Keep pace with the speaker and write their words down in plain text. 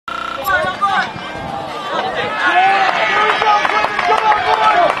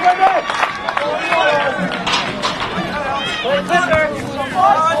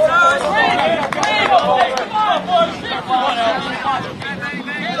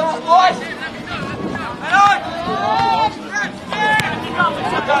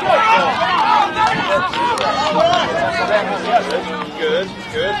Good,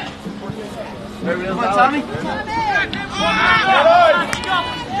 good. Come on, Tommy.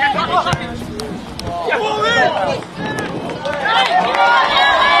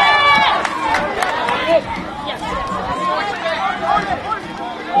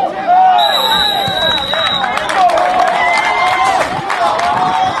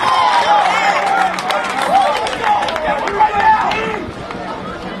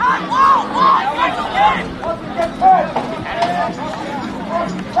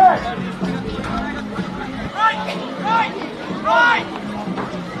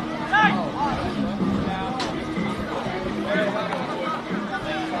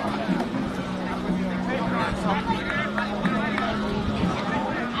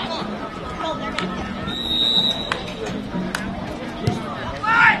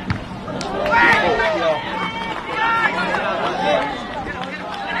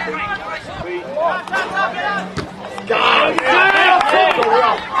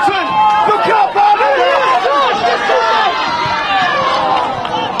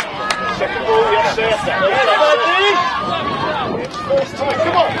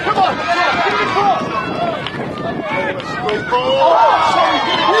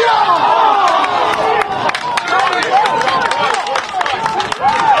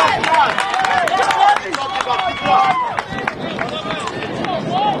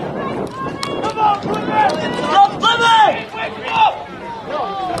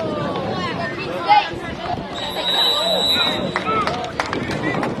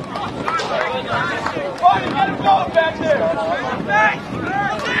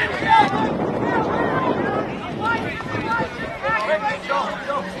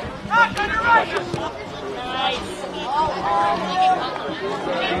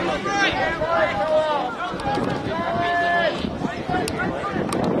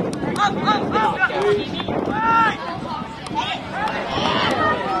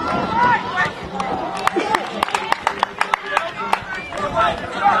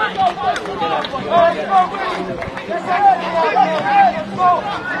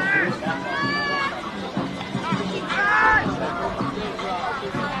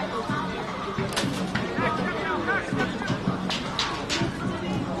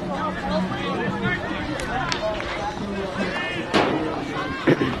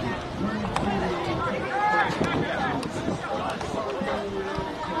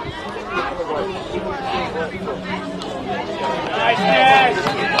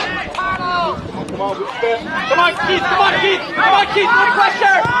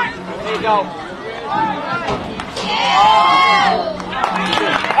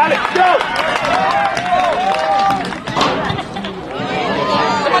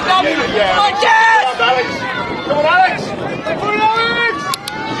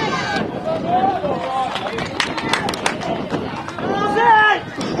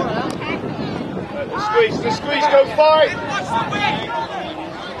 The squeeze, go fight!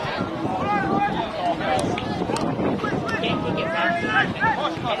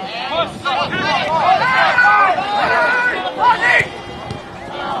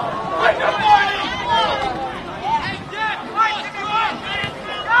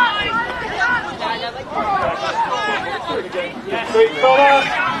 Sweet Connor!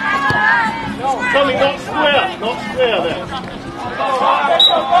 Tommy, not square there.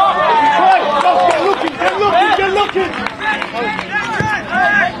 Get looking!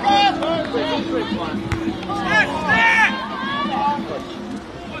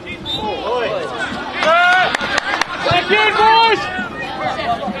 Thank you, boys!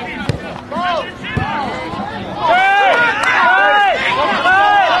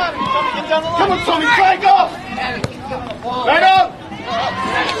 Come on, Tommy, take off! Right up!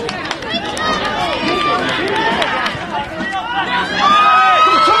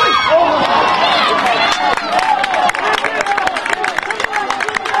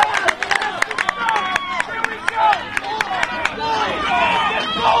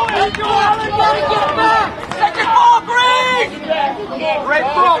 Red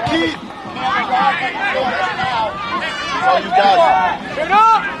ball, Keith! Oh, you got it. Get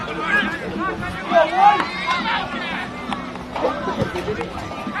up!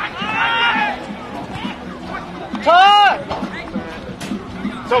 Time!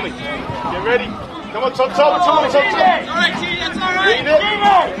 Tommy, get ready. Come on, Tom. Alright, T, that's alright. Read it.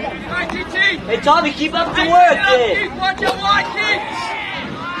 Alright, TT. Hey Tommy, keep up the work, kid. Keep watch your line, Keith.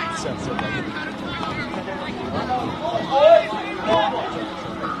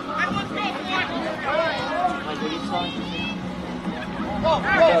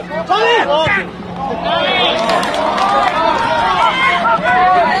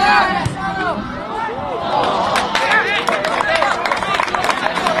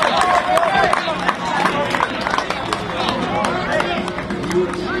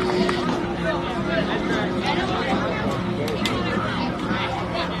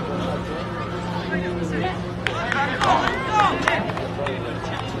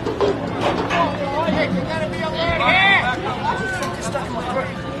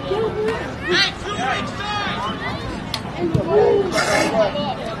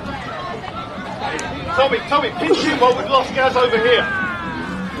 Tommy, pinch him while we've lost Gaz over here.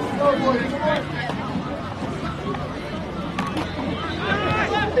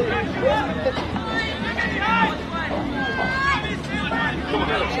 Come on,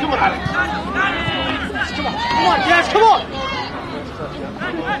 Alex. Come on, Gaz, come on.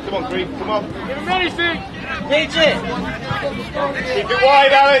 Come on, Green, come on. Give him anything. Reach it. Keep it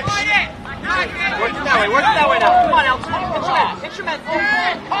wide, Alex. Work it that way now. Come on, Alex. Hit your man.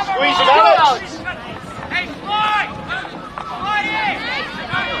 Squeeze him, Alex. Hey, fly! Fly in!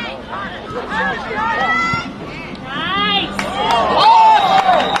 Nice!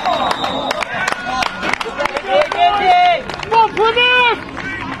 Come on, Plymouth!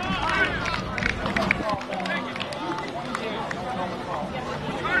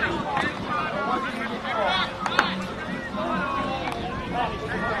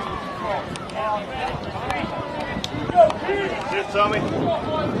 Good, Tommy.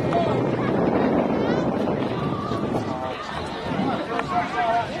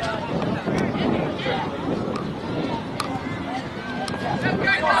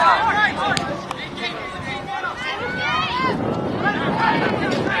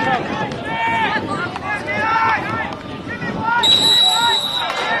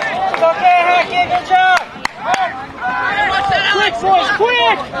 Okay, Hackett, good job. Quick, boys,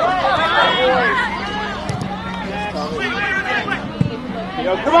 quick!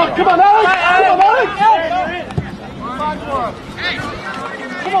 Come on, Alex!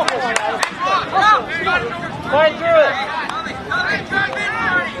 Come on, Alex! Fight through it.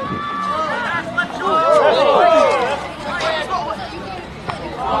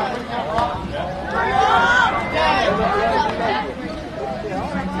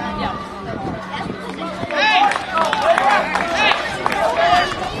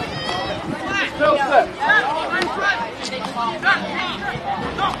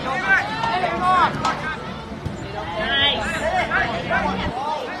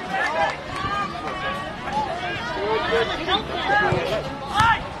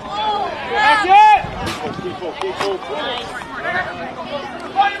 That's it! Keep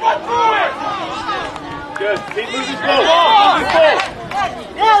Good. Keep moving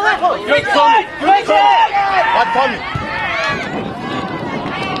forward. Good, Tommy. Good, Tommy. Right, Tommy.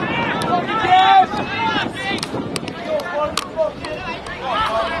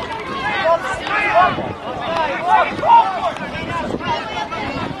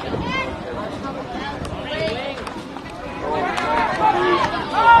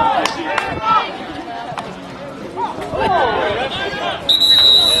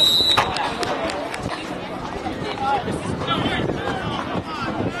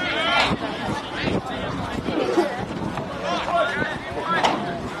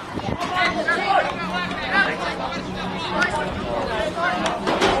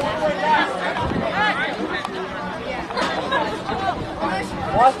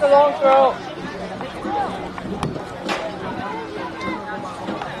 Watch the long throw.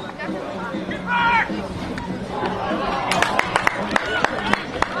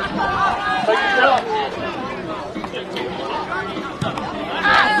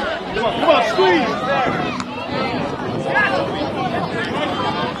 Come on, squeeze.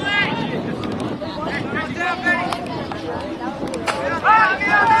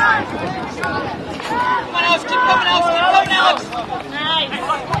 Come on, Alex. Keep coming, Alex. Keep coming, Alex. Nice!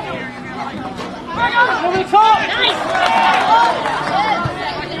 Over the top!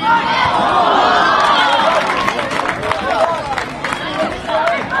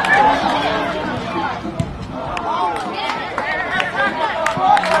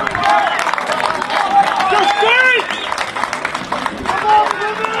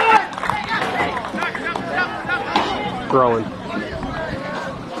 Growing.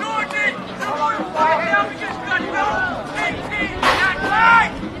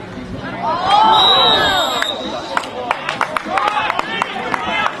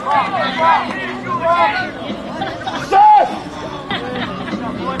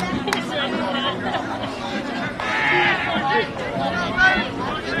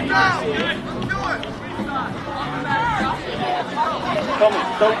 Tommy,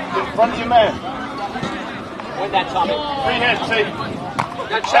 don't in front of your man. Win that, Tommy. Free head, see.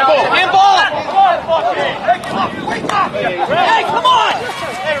 Handball! Handball! Hey, come on!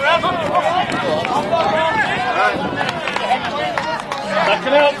 Back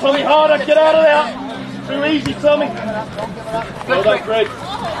it out, Tommy, harder, get out of there. Too easy, Tommy. Well done, Greg.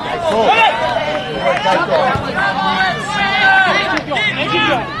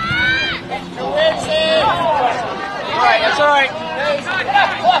 Alright, that's alright.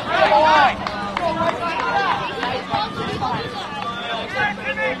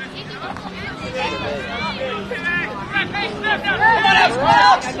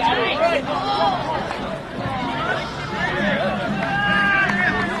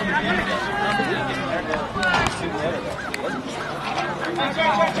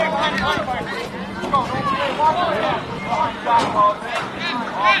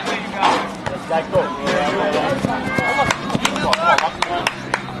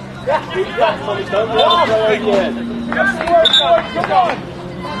 Don't let him go again. Come on!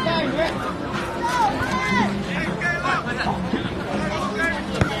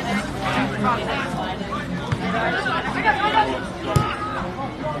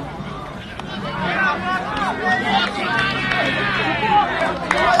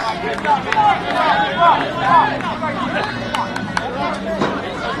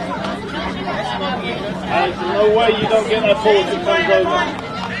 There's no way you don't get that ball if it comes over.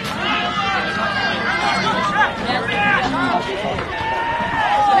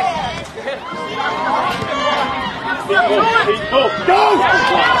 Keep go! Go!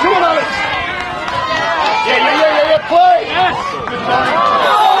 Come on, Alex! Yeah, play! Yes! Good time.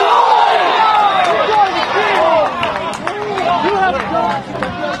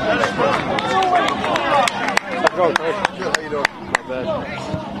 Go, Chris. How you doing? Not bad.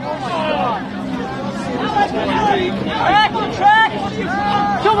 Back on track!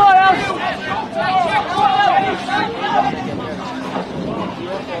 Come on, Alex!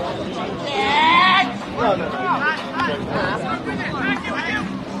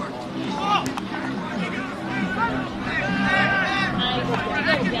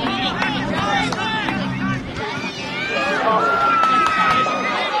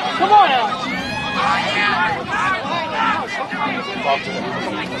 Come on, Alex!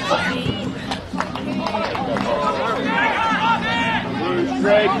 Bruce,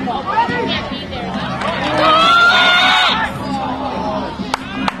 Greg.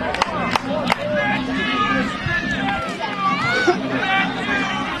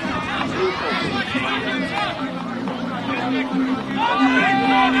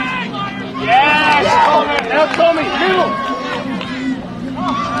 Yes! Now Tommy, middle!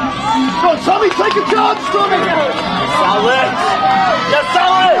 Go on, Tommy, take a chance, Tommy! Solid! Yes,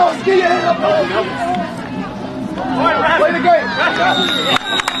 solid! Get your head up! Play the game!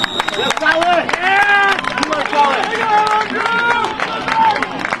 Yes, solid! Yeah! Come on, solid!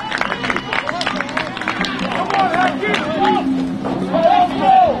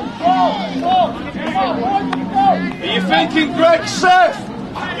 Are you thinking, Greg? Seth!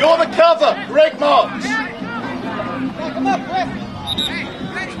 You're the cover! Greg Marks! Come on, Greg!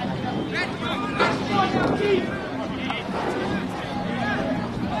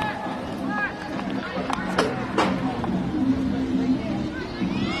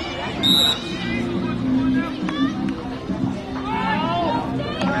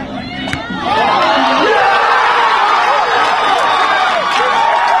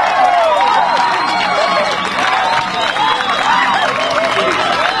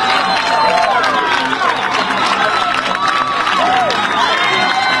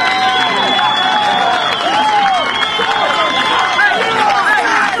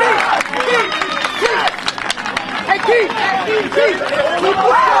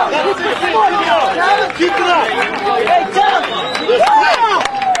 Keep it up! Hey, Tom! Push it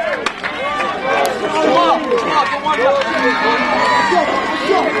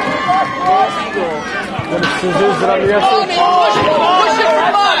for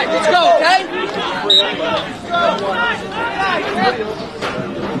 5. Let's go, okay?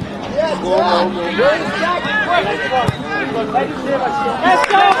 Let's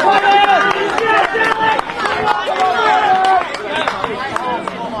go, players!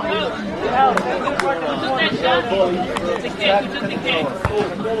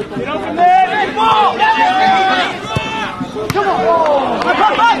 Get over there! Ball! Come on!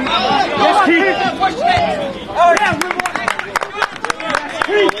 Yes, keep! Oh, yeah!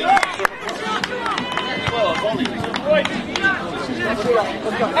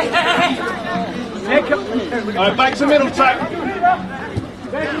 Alright, back to middle track.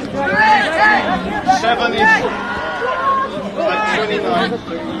 7 is...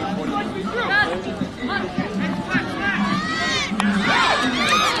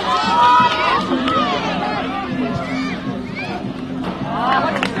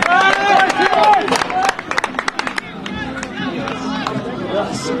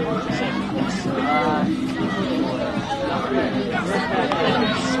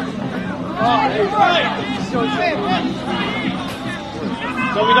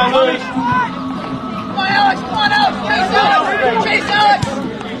 So we don't lose. Come on, Alex! Come on, Alex! Chase Alex! Chase Alex!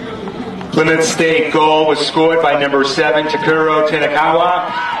 Plymouth State goal was scored by number 7, Takuro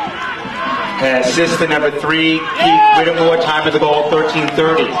Tanakawa. And assist to number 3, Keith Whittemore. Time of the goal,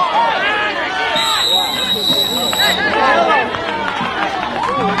 13:30.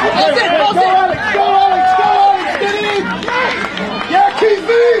 Yeah, Keith V!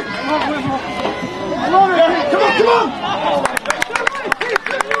 Come on, come on!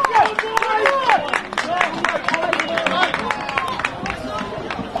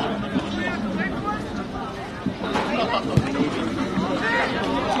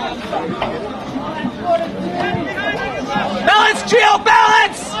 Balance, Gio,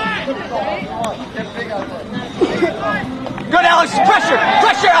 balance! Good, Alex, pressure!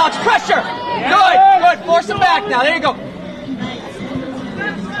 Pressure, Alex, pressure! Good, good, force him back now, there you go.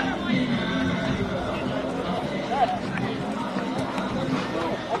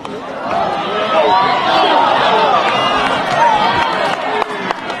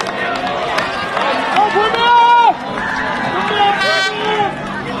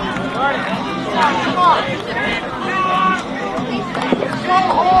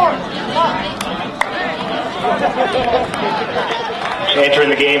 Entering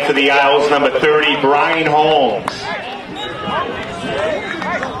the game for the Isles, number 30, Brian Holmes.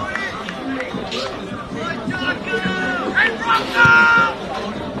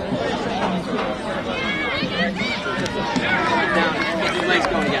 Legs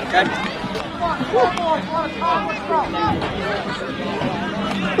going again, okay?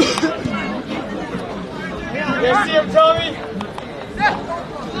 You see him, Tommy?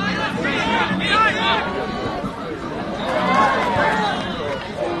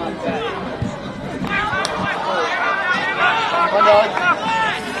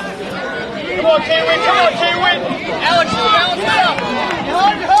 Come on, Kiwi, come on, Kiwi! Alex, just balance this out.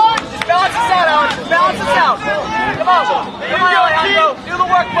 Just balance this out, Alex. Just balance this out. Come on. Come on, Alex. Do the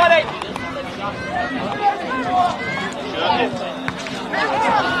work, buddy.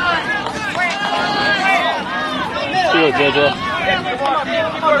 See you, JJ.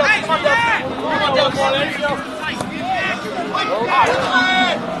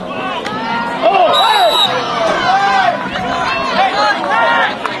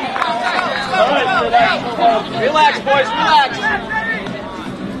 Relax, boys, relax.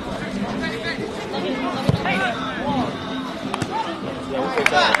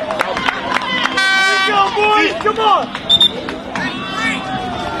 Let's go, boys! Come on!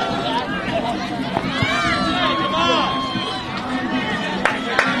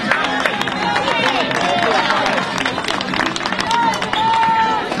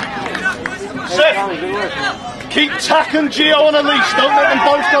 Seth, keep Tack and Gio on a leash. Don't let them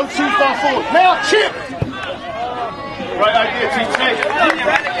both go too far forward. Now, Chip! Right idea, TT.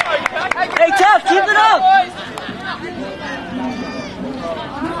 Hey, Taff, keep it up.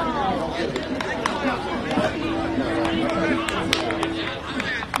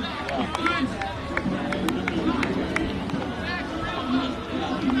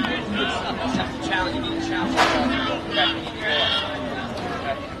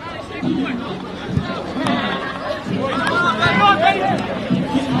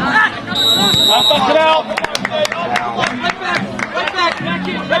 Back it out.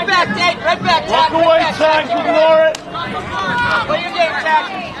 Right back, Dave. Right back, Tack. Walk away, Tack. Ignore it. Play your game, Tack.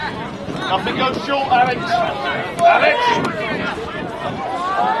 Nothing goes short, Alex. Alex.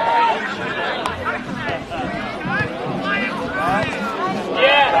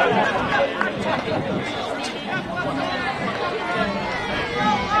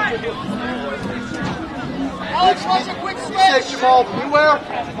 Alex, watch a quick switch. Say, Jamal, beware.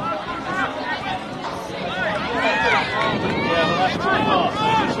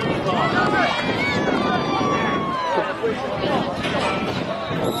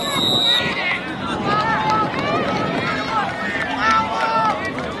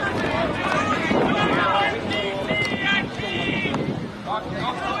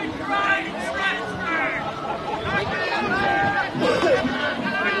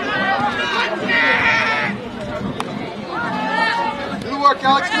 Do the work,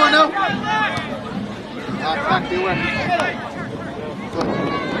 Alex. Come on now. Back, beware.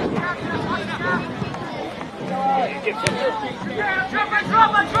 Good.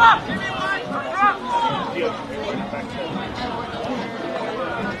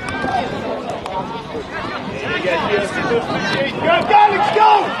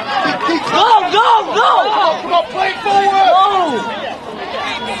 Go! Come on, play forward!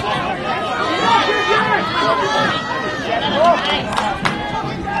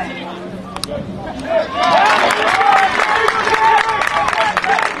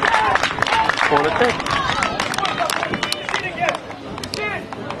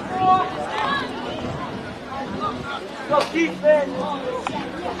 Go, keep it.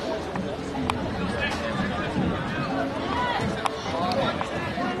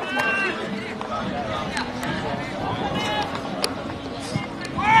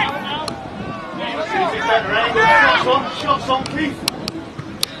 Shots on Keith.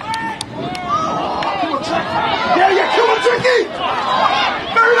 Yeah, come on, Tricky!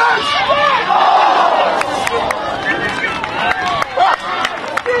 Very nice!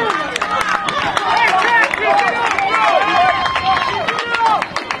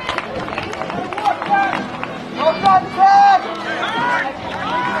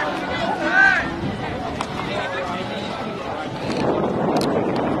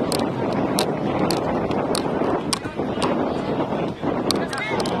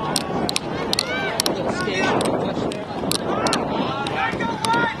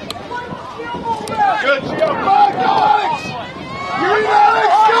 Good, go, Alex! You're in,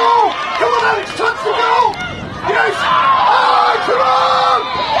 Alex, go! Come on, Alex, touch the goal! Yes! Oh, come on!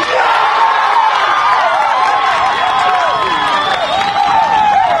 Yeah!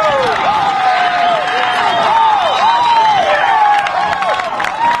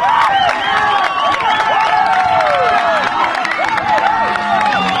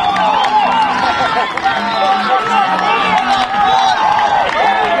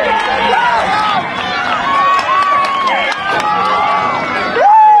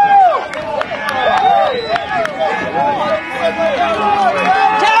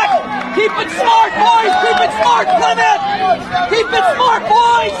 Keep it smart,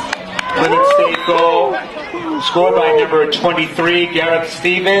 boys! Plymouth State goal scored by number 23, Gareth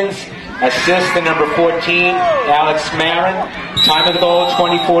Stevens. Assist to number 14, Alex Marin. Time of the goal,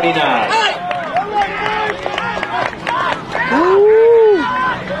 20:49.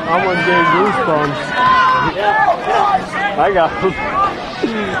 I wasn't getting goosebumps. I got them.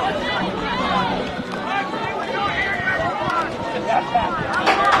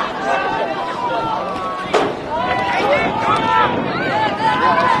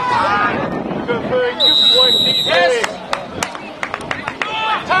 Yes!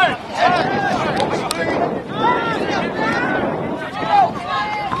 Turn!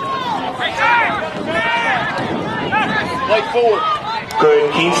 Play forward.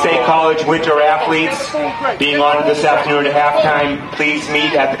 Could Keene State College winter athletes being honored this afternoon at halftime please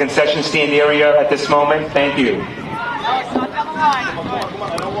meet at the concession stand area at this moment? Thank you. Not down the line.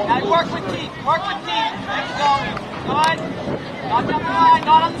 Now work with Keith. Work with Keith. There you go. Good. Not down the line.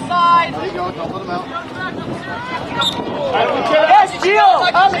 Not on the side. There you go. Don't let him out. Yes, Gio.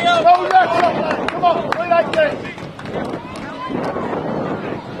 Alex, go left. Come on, play like this.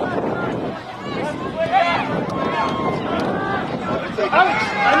 Alex,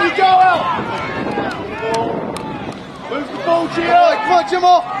 and you go out. Move the ball, Gio. Come on,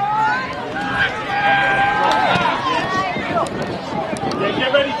 Jimmo. Yeah,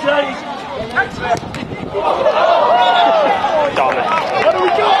 get ready, Jay. What do we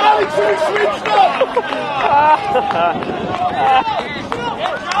got, Alex? We switched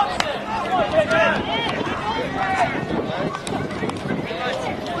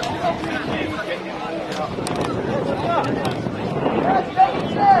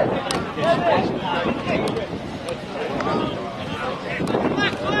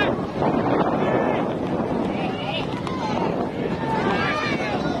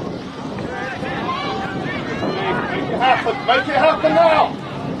Make it happen now!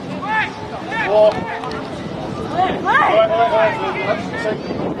 Walk.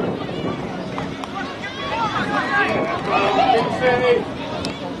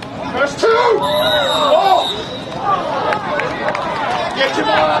 First two! Oh! Get him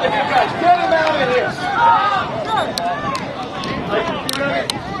out of here, guys! Get him out of here!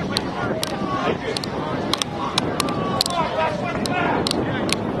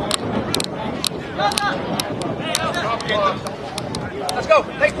 Let's go.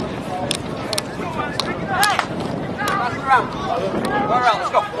 Hey. Pass it around. Go around.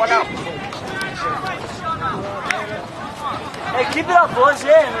 Let's go. One out. Hey, keep it up, boys.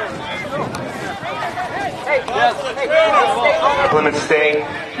 Yeah. Hey, yes. Hey, Plymouth State,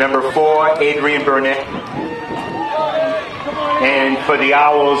 number 4, Adrian Burnett. And for the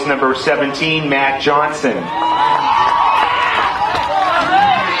Owls, number 17, Matt Johnson.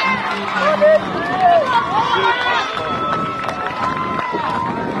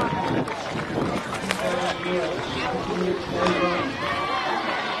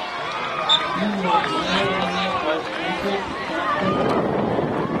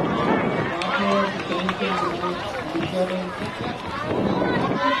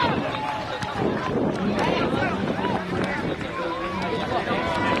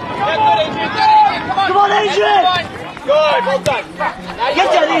 Come on, Adrian! Good, well done. Get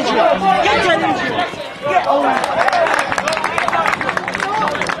that, Adrian! Get that, Adrian! Get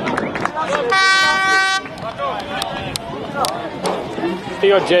Here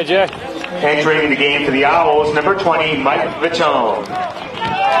you go, JJ. Entering the game for the Owls, number 20, Mike Vitone.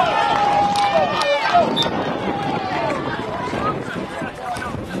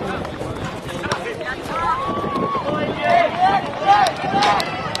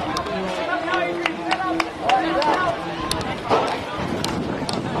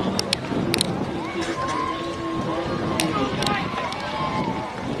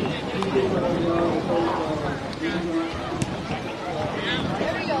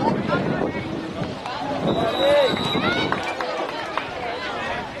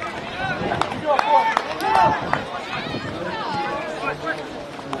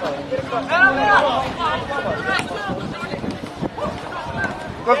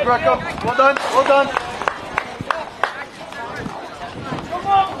 Good, Greco. Well done, well done.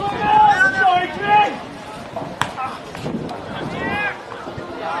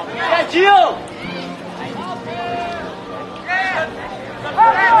 Yeah, Gio!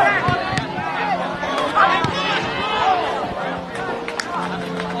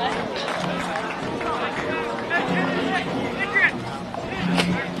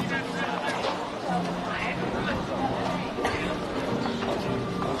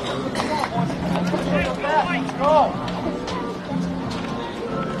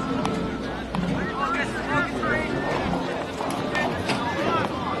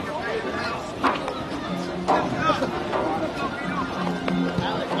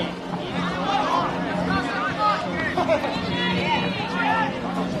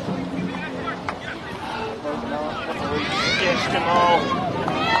 Yes, Jamal.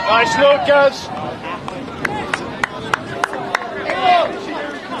 Nice, Lucas.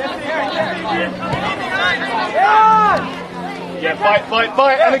 Yeah, fight,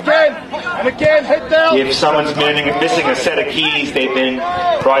 and again, head down. If someone's missing a set of keys, they've been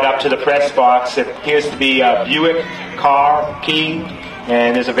brought up to the press box. It appears to be a Buick car key,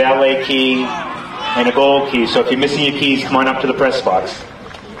 and there's a valet key and a gold key. So if you're missing your keys, come on up to the press box.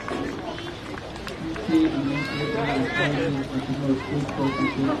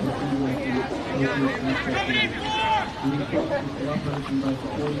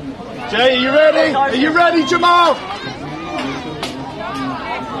 Jay, are you ready? Are you ready, Jamal?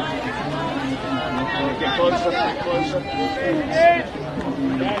 Get closer, get closer.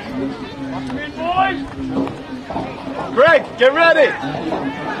 Greg, get ready.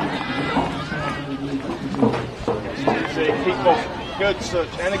 Keep moving. Good,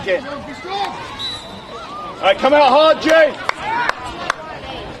 Such. And again. All right, come out hard, Jay.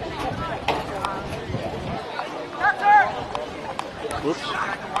 Whoops.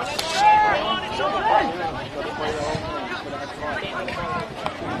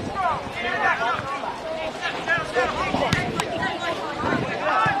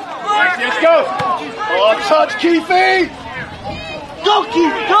 Let's go. Oh, touch, Keithy. Go,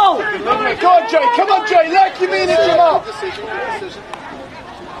 Keith, go! Go on, Jay. Come on, Jay. Like you mean it, Jamal.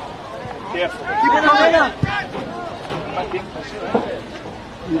 Careful. Keep it right up.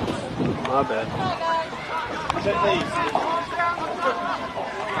 My bad. Set these.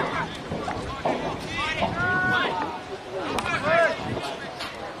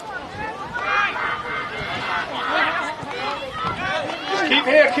 Just keep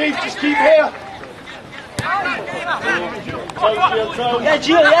here, Keith. Just keep here. Yeah,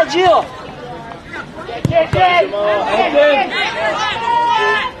 Gio, yeah, Gio!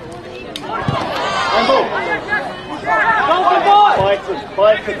 Go, good boy!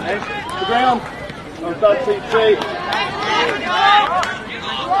 Fight it. The ground. On that TT.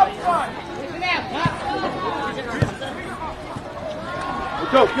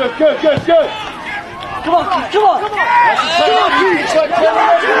 Go, good. Come on, Keith, come on! Come on, Keith!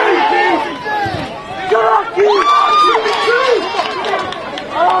 Come on, Keith!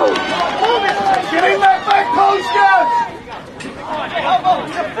 Oh! Get in that back post, guys!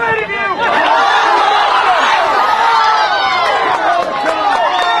 He's afraid of you!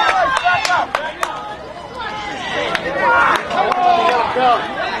 Come on!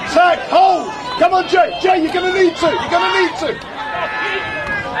 on, Jay. Jay, you're going to need to. You're going to need to.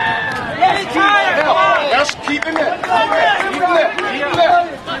 Yes, keep him there. Keep him there. Keep him there.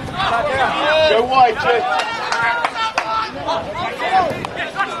 Go wide, Jay.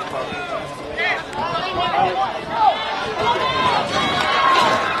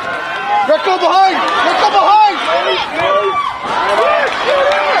 Greco behind. Greco behind.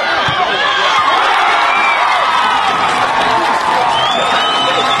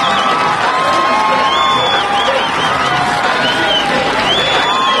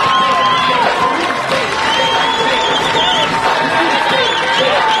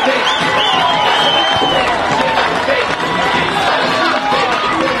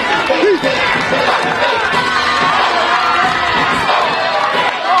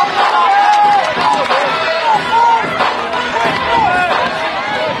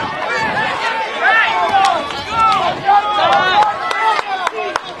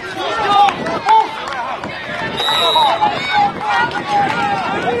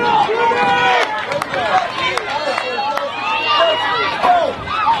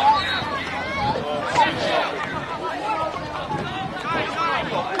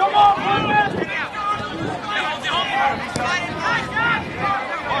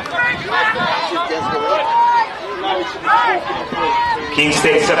 Keene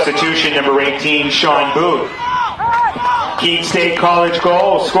State substitution, number 18, Sean Booth. Keene State College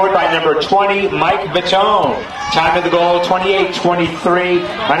goal, scored by number 20, Mike Battone. Time of the goal, 28-23,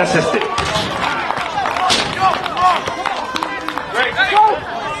 unassisted. Greg, go!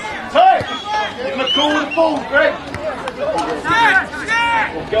 Hey! Give him a call with the ball, Greg.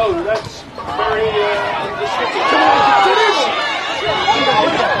 Well, go, that's very restricted. Come on, finish!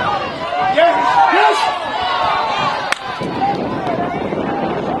 Yes, yes!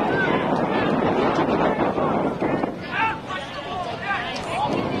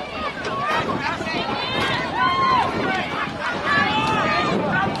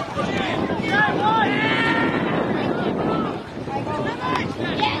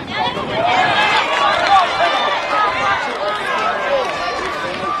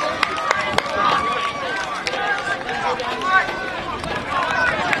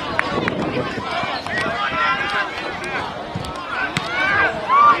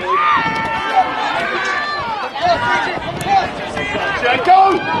 Go!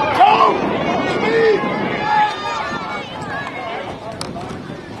 Go! Speed!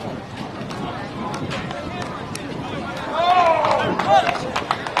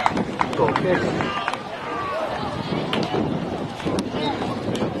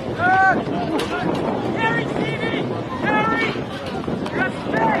 Harry, Stevie! Harry!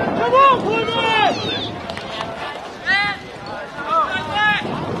 Come on, Plymouth!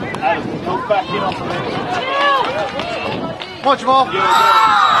 Adam, go back in off of it. Come on, Jamal.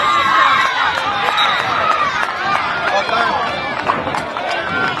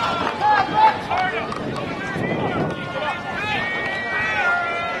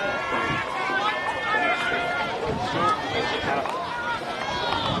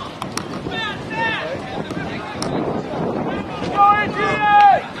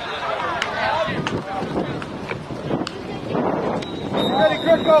 Be ready,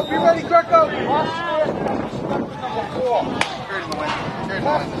 Greco. Be ready, Greco. Number 4.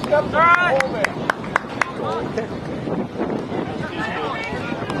 Pass the step to the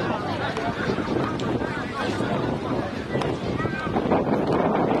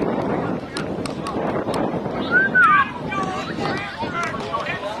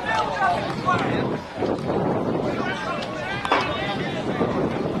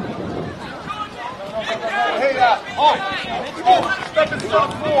Hey, step into the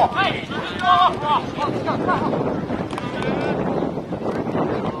 4.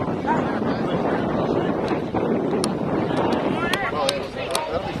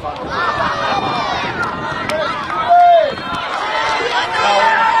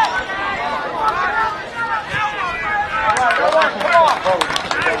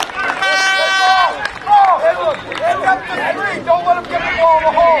 Don't let him get the ball in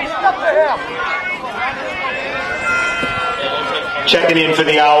the hole. Step to him. Checking in for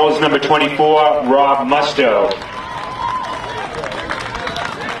the Owls, number 24, Rob Musto.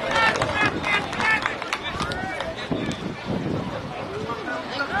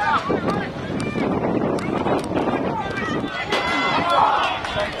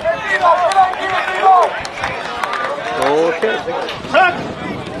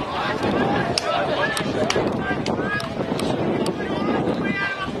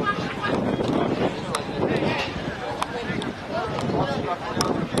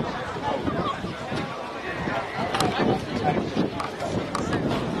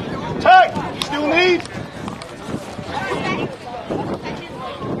 Tag! You still need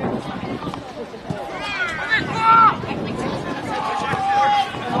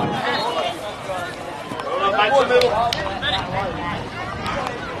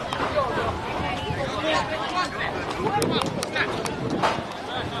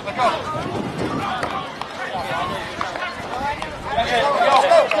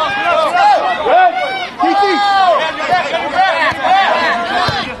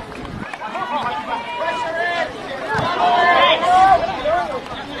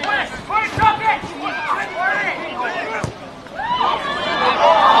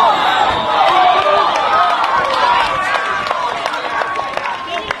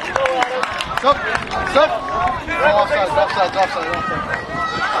Stop! Stop! Offside.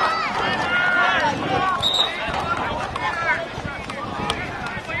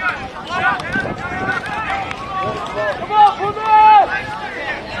 Come on, put it!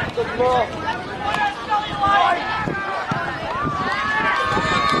 Good ball.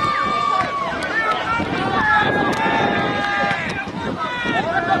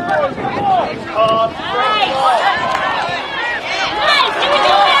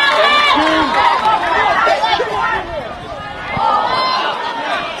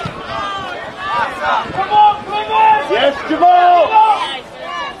 Yes, Jamal!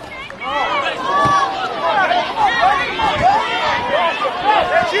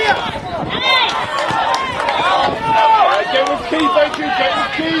 Get with Keith, Adrian, get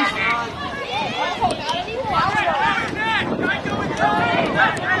with Keith.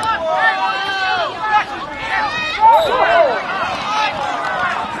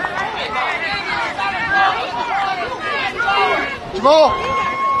 Jamal!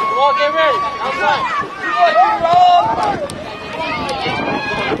 Jamal, get ready. Outside.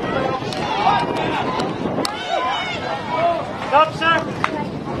 Stop, sir.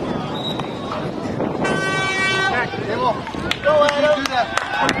 Go, Adam.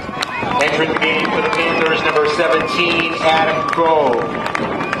 Entering the game for the Panthers, number 17, Adam Gold.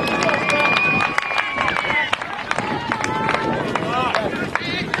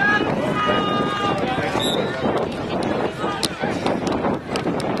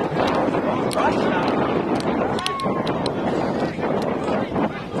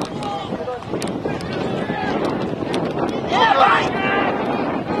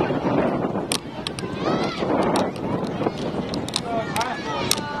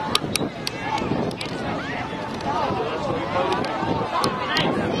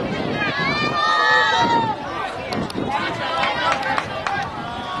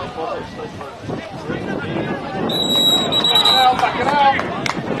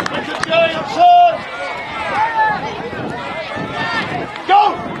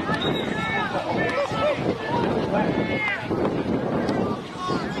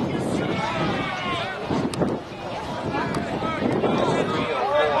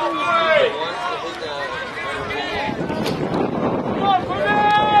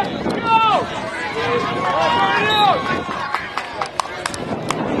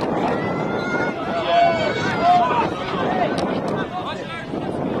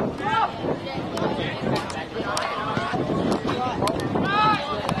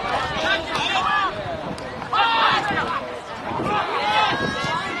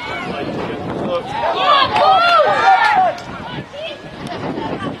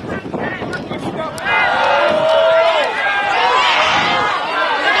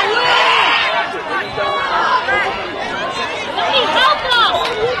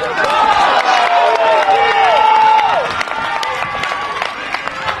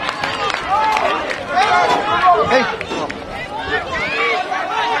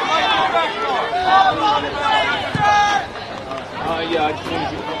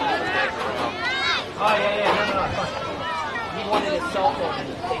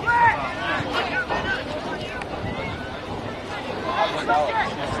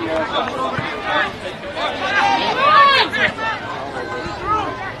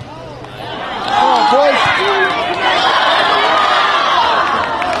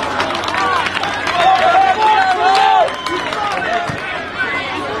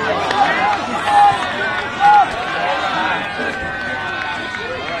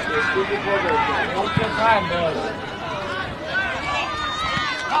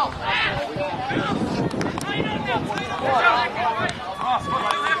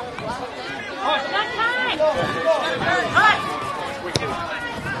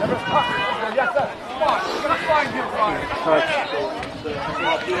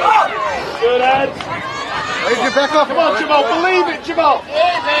 Good, Ed. Adrian, back up. Come on, Jamal. Believe it, Jamal.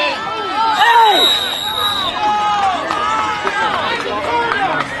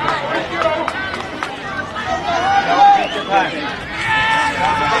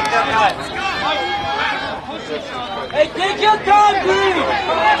 Hey, take your time, please.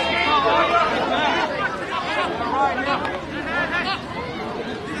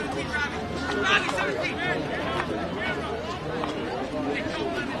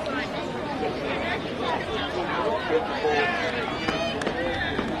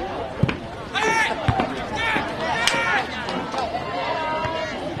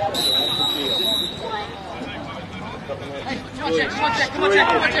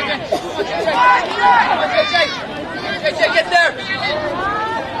 Get there!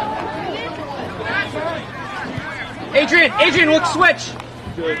 Adrian, look, switch!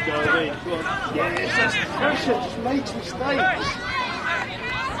 Good, Darlene. Yes, that's pressure. Just makes mistakes.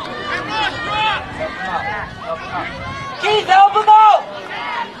 Keith, help him out!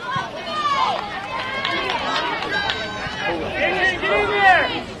 Adrian, get in there!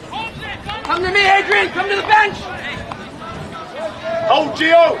 Come to me, Adrian! Come to the bench! Hold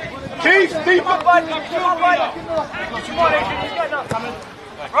Gio! Keith, deep! Come on, bud! Come on, bud! Come on, Adrian, he's got enough. Coming.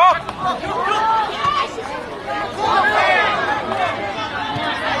 Rob!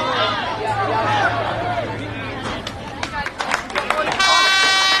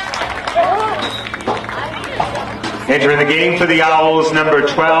 Entering the game for the Owls, number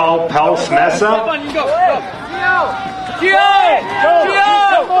 12, Pels Mesa. Come on, you go! Gio!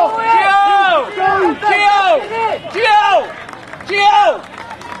 Gio!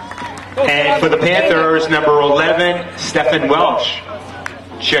 And for the Panthers, number 11, Stephen Welsh,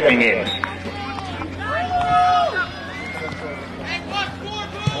 checking in.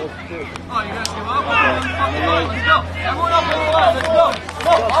 Everyone up on the line, let's go!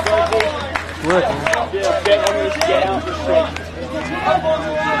 Get out the street.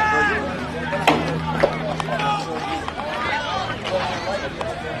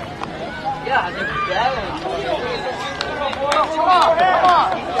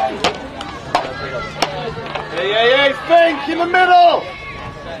 Hey, Fink in the middle!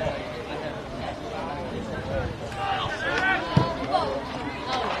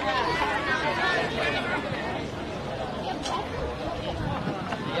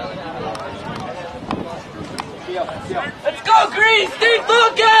 Let's go, Green! Steve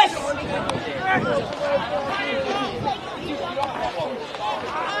Lucas!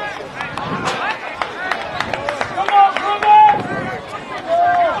 Come on,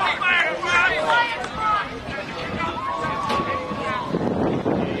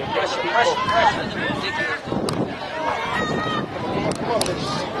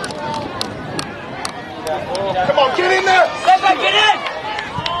 Come on, get in there! Step back, get in!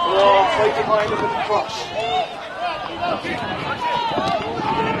 Oh, play behind him with the cross.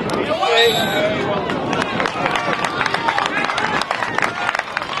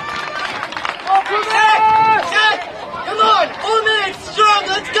 Come on! 4 minutes strong,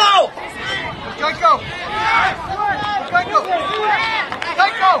 let's go! Go!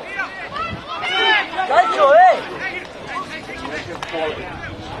 Go, hey!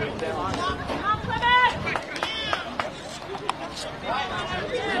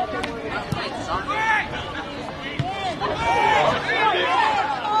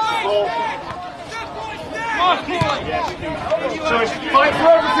 So it's fight for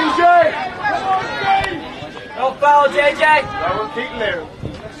everything, Jay! No foul, JJ! I will keep there.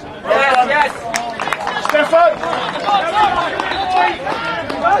 Yes! Stefan!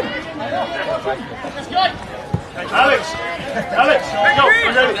 Alex, go!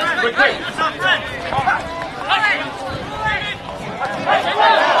 We're ready. Quick!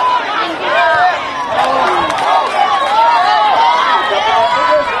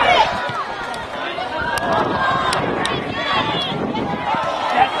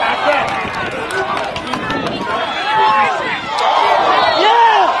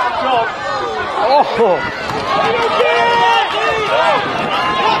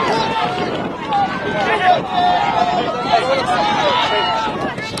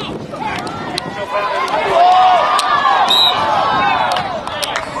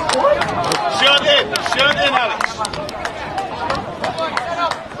 Shut in, Alex.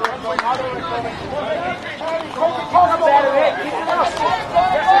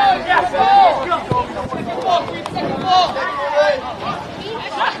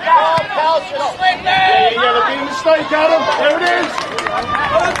 Yeah, the big mistake, Adam. There it is.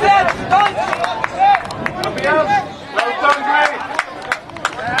 Well done, Gray.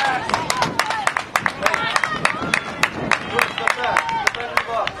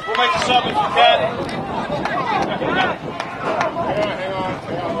 We'll make the sub if you can.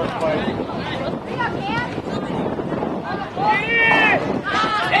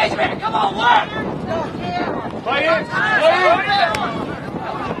 Adrian, come on, work! Play it.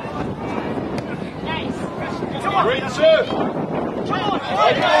 Come on. 3-2.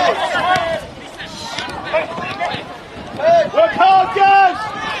 Work hard, guys.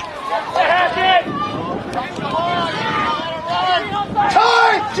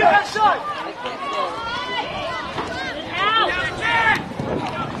 Time.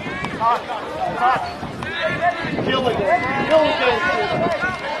 Kill it.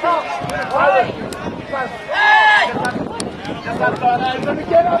 Let me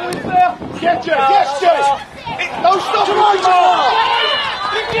get out of there. Get Jay. Yes, Jay. No, stop. Come on, Jay.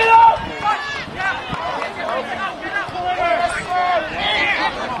 Get up.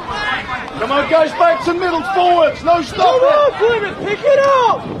 Come on, guys, back to middle forwards. No stopping. Come on, Plymouth, pick it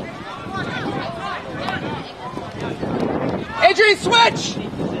up. Adrian, switch!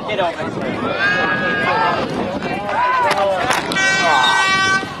 Get over.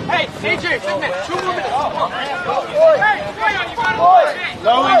 Hey, Adrian, 2 minutes. 2 more minutes.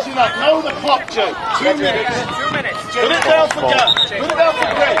 No, easy enough. No, the clock, Joe. 2 minutes. 2 minutes. Put it down for Gun. Put it down for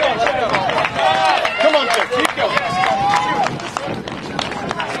Greg. Come on, Joe. Keep going.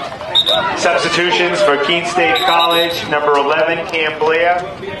 Substitutions for Keene State College, number 11, Cam Blair,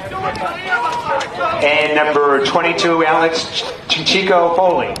 and number 22, Alex Chico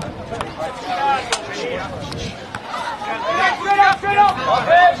Foley.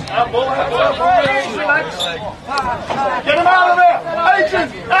 Get him out of there. Adrian,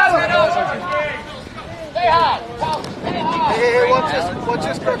 out of there. Stay high. Stay high. Hey, watch this. Watch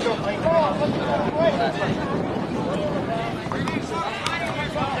this, Kirko.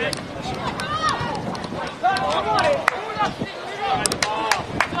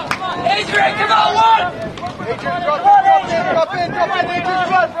 Adrian, come on, one! Adrian, drop in, Adrian,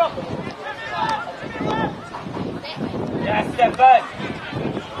 run. Yes, step back.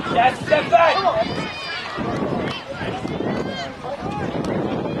 Yes, step back.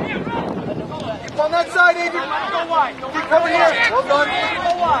 Keep on that side, Adrian. Go wide. Keep coming here. Well done.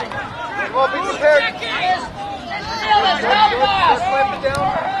 Go wide. Come on, be prepared. Help us. Slam it down.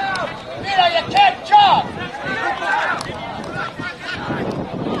 Vito, you can't jump.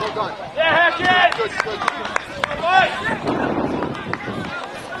 Well done. Yeah, heck yeah. Good, good.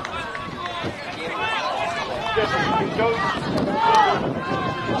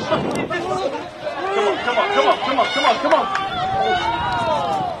 Come on.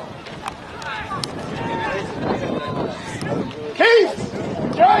 Keith!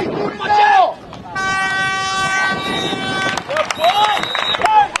 Jay, good now!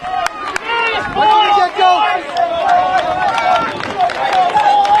 Get going!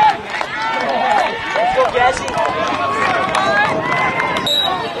 Let's go, Jesse.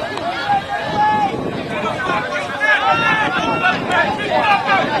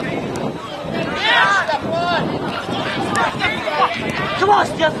 Come on,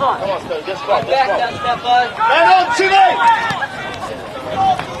 Stefan. Come on, Steph. Just back. Back down, Stefan. Man on, tonight!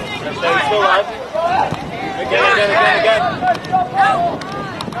 Stay still, lad. Again.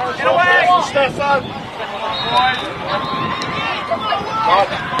 Get away. Stefan.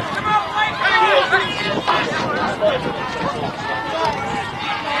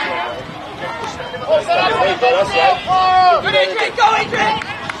 Good, Adrian. Go, Adrian.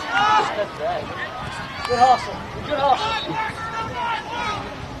 Good hustle. Good hustle.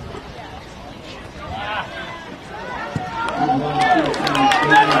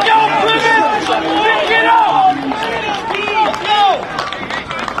 Let's go, Plymouth. Pick it up. Let's go.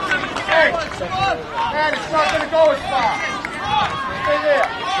 Man, it's not going to go as far. Stay there.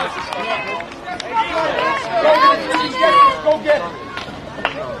 Go get it.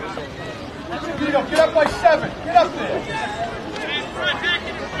 Vito, get up by 7. Get up there.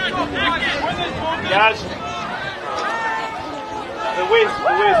 Guys. The whiz.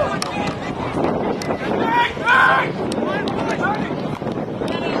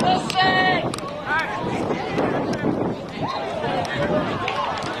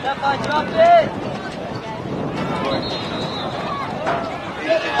 Stefan, drop it.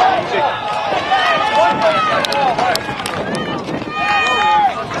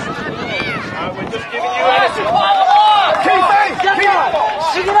 We're just giving you energy.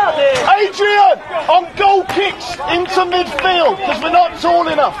 Adrian, on goal kicks into midfield, because we're not tall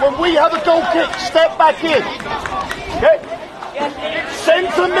enough. When we have a goal kick, step back in. Okay?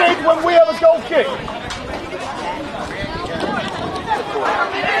 Centre mid when we have a goal kick.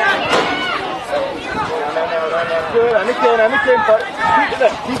 Good, and again, but keep it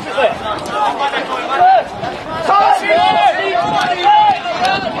there.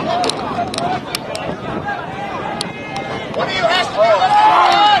 What do you have to do?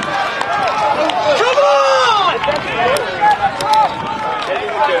 Come on!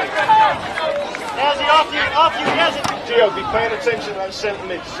 Nazi, off you, Nazi. Gio, be paying attention to that centre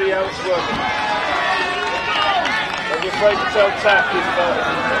mid, see how it's working. Don't be afraid to tell Tack if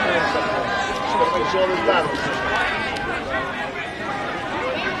doing something. Just got to make sure there's balance.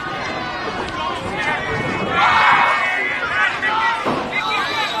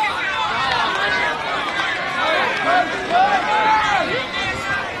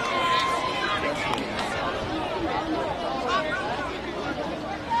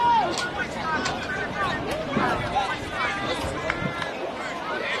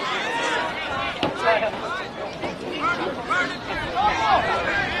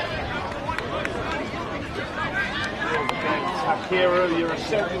 Kira, you're a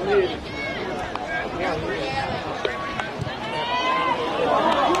second mid.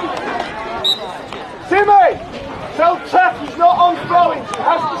 Timmy! Tell Taff he's not on throwing, he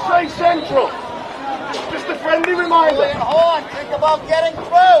has to stay central. Just a friendly reminder. Horn, think about getting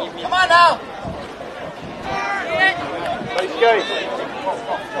through. Come on now. Nice game.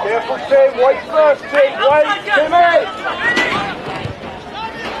 Careful, Tim. Wait first, Tim. Wait, Timmy!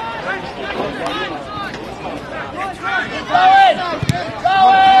 Keep going. Keep going.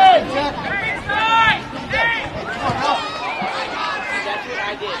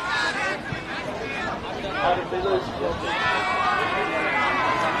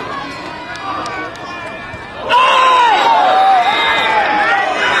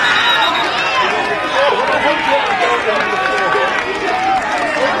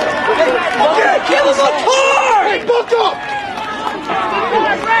 Give us a tour! Hey, book up!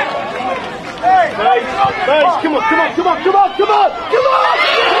 Nice, come on, come on, come on, come on, come on, come on!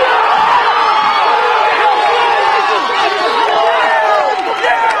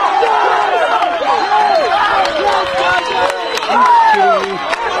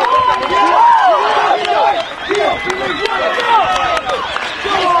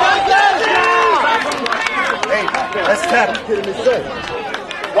 Hey, that's Tab.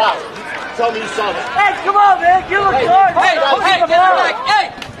 Wow. Tell me you saw that. Hey, come on, man. Give him a card. Hey, get the back.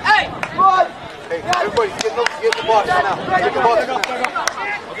 Hey. Come on. Hey, everybody, get the box now. Get the box now.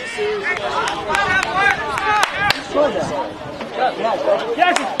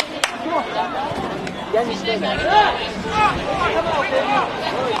 Yes. Come on.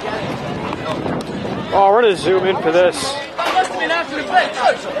 Oh, we're gonna zoom in for this. That must have been after the play,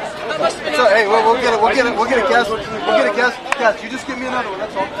 Coach. That must have been So, hey, we'll get a guess. We'll get a guess. You just give me another one,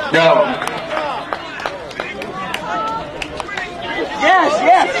 that's all. No.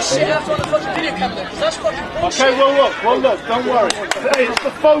 Yes. That's on the fucking video camera, because that's fucking bullshit. Okay, well look, don't worry. Hey, it's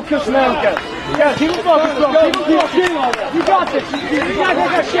the focus now, guys. Yeah, keep it focused, bro. Keep shooting on that. You got this. You got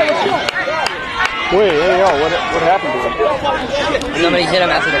that shit. Let's go. Wait, hey, yo, what happened to him? Somebody hit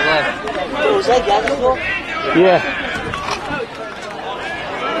him after the play. Was that Gadsden? Yeah.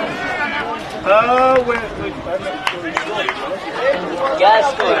 No,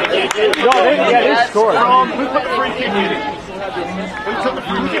 they scored. Who put the free kick in? Who took the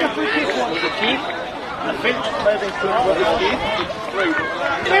free kick? Keith? I think maybe Keith.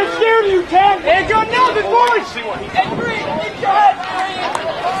 They're scared of you, Ted. They're going now, the boys.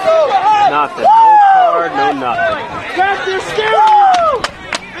 Nothing. No card, no nothing. Ted, they're scared of you.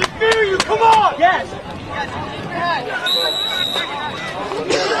 They fear you. Come on. Yes.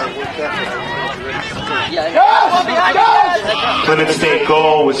 Plymouth State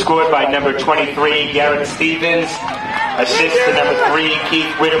goal was scored by number 23, Garrett Stevens. Assist to number 3,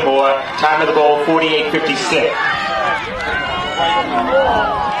 Keith Whittemore. Time of the goal, 48:56.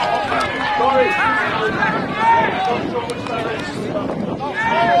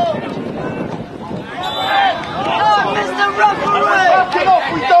 Mr. Referee! Back it up.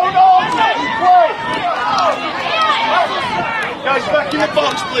 We don't argue. We play. Guys, back in the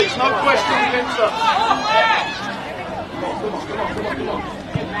box, please. No question against us.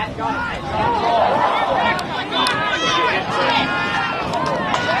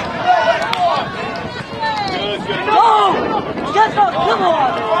 Go! Get up! Come on!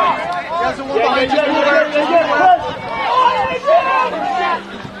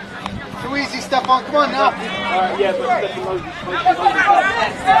 Too easy, Stefan. Come on now. Yeah, but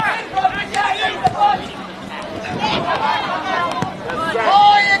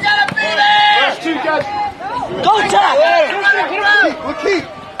Oh, you gotta beat it! Last two guys. Go, Jack! We'll keep.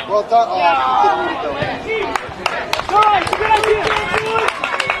 Well done. Oh,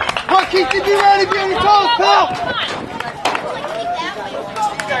 come on, Keith, did you ready? Be on your toes, pal.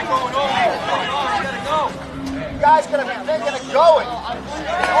 You guys gonna be thinking of going.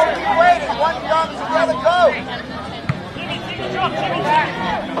 Don't be waiting. One comes, the other goes.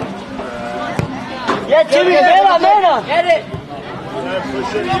 Yeah, Jimmy, man. Get it.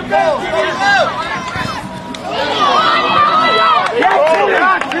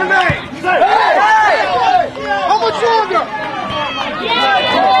 How much longer?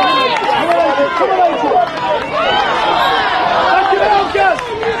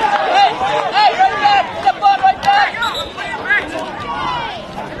 Hey, right back. Step on right back.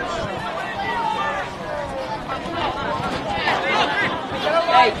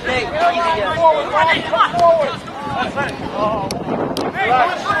 Hey, easy forward.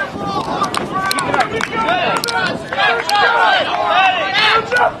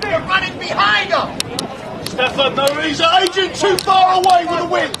 You're running behind them. Stefan, no reason. Agent too far away with a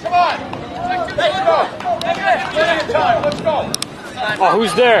win. Come on. Let's go. Let's go. Let's go. Oh,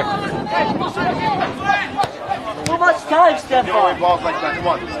 who's there? Too much time, Stefan. Balls like that. Come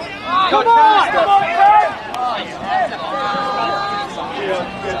on. Come on!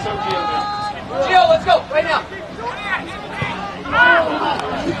 Gio, let's go right now.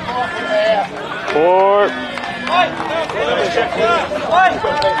 4.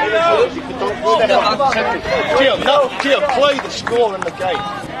 Gio, play the score in the game.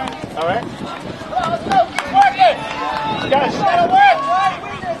 All right? Guys,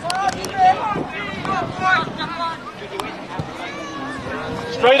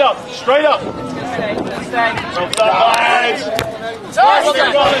 straight up, straight up.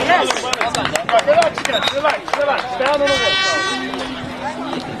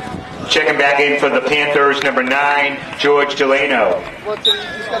 Checking back in for the Panthers, number 9, George Delano. You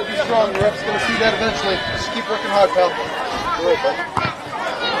just got to be strong. The ref's going to see that eventually. Just keep working hard, pal. All right, bud.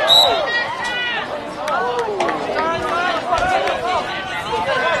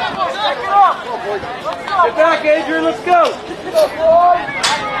 Get back, Adrian, let's go!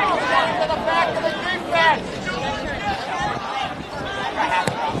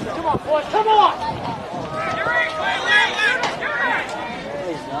 Come on, boys, come on!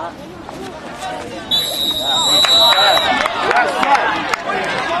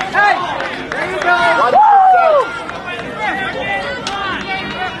 Hey! There you go! Let's go!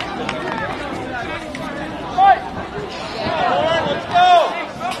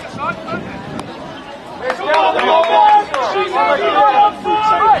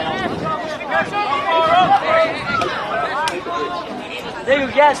 There you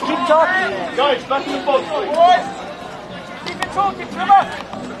go, guys. Keep talking. Guys, back to the boat, please. Boys! Keep it talking, Trimmer!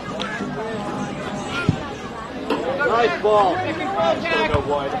 Nice ball. Still go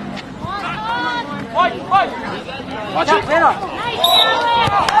wide. Fight! Watch Jack, it. man up.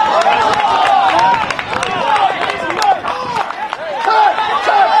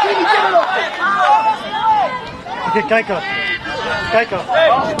 Okay, Kaiko. Kaiko.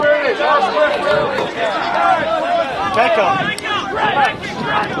 Kaiko.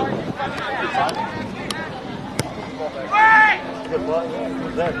 Good ball.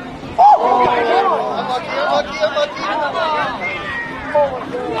 There.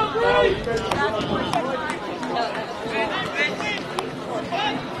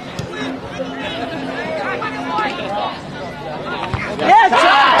 Yes!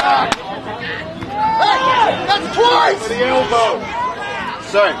 That's twice! The elbow.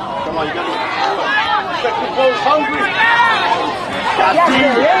 Son, come on, you got to get the balls hungry. Yes,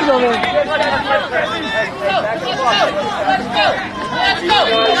 there you go, man.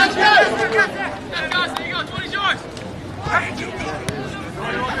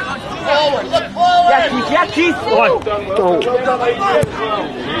 Forward, look forward. Yeah, Keith.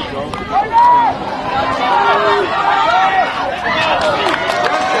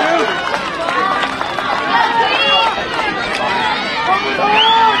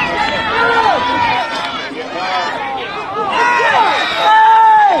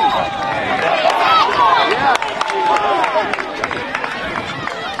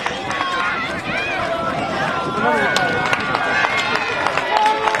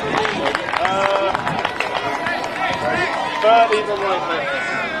 Even right there.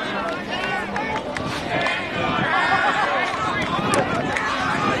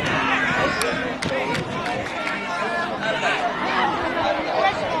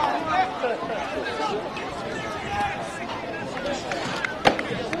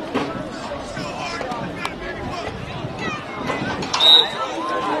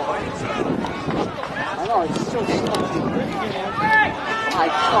 I know, it's so slow. I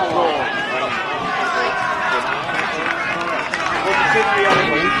can't.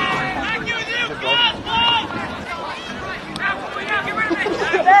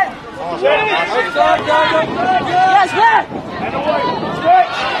 Yes, man!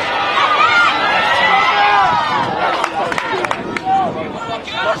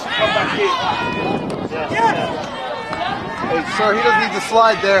 Hey, sir, he doesn't need to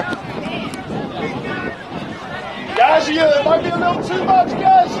slide there. Guys, it might be a little too much,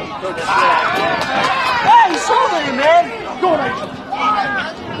 guys. Hey, somebody, man! Go on, Adrian.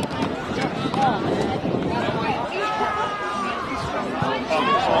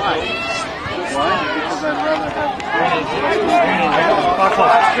 Why? Because I'd rather have...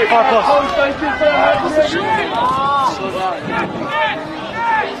 Far close. Thank you for having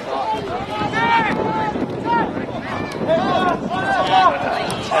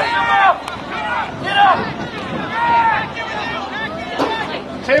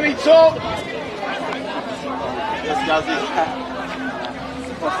Timmy, talk! Yes, Gazzy.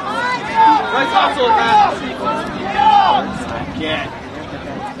 Nice hustle, man. Again.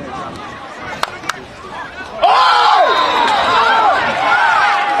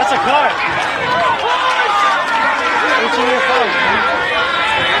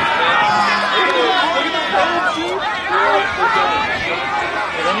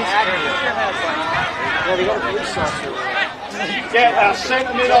 Get our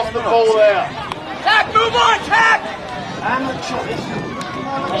centre mid off the ball there. Tack, move on, tack! And the choice.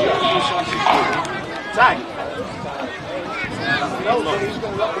 Tag.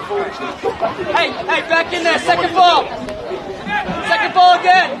 Hey, back in there, second ball. Second ball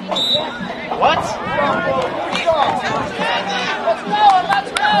again. What?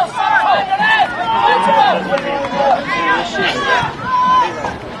 Let's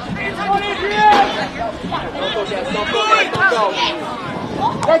go.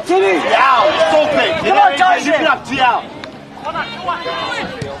 Hey, Timmy! Diao, stop it! Come on, Tyson! Diao!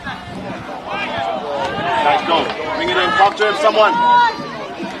 Let's go. Bring it in, talk to him, someone.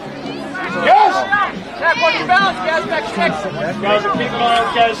 Yes! Tack, watch your balance, guys, back six. Guys, keep an eye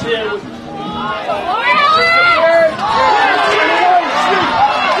on Gaz here.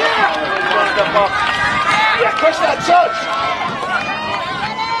 Yeah, push that touch!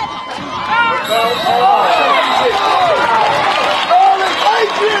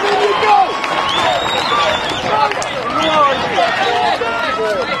 Adrian, in you go!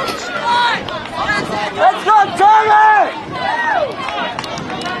 Let's go, Tommy!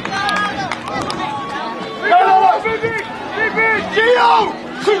 No! Gio!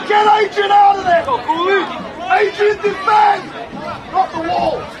 To get Adrian out of there! Adrian, defend! Not the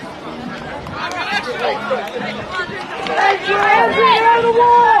wall! Adrian, out of the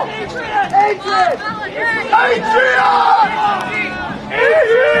wall! Adrian!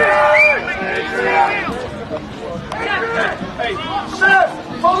 Hey, Seth,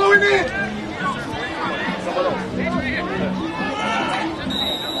 following in!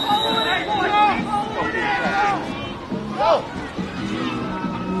 Go!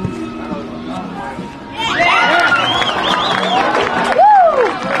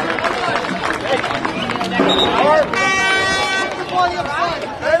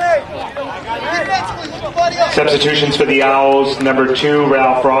 Substitutions for the Owls, number 2,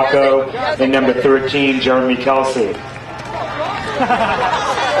 Ralph Rocco, and number 13, Jeremy Kelsey.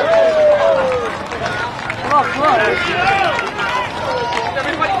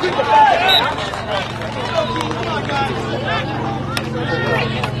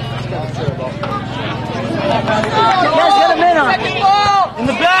 In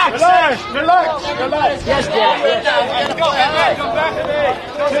the back! Relax! Yes, Dad.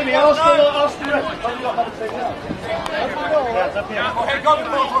 Timmy, I'll still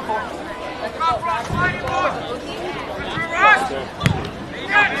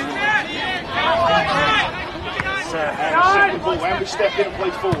and we step in and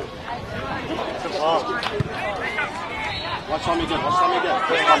play forward. Watch on me again.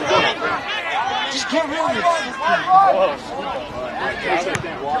 Just get rid of it.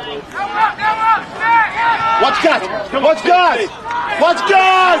 Watch God!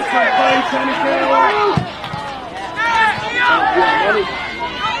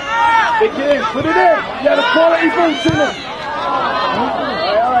 Big game, put it in. You got a quality boots in it.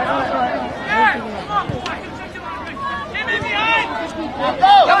 All right.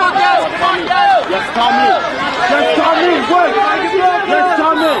 Come on, guys. Yes, Tommy. Work. Yes,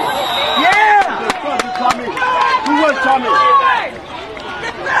 Tommy. Yeah. Tommy. Good work, Tommy.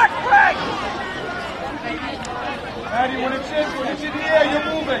 Get back, Craig. Maddie, when it's in the air, you're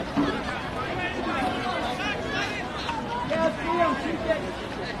moving.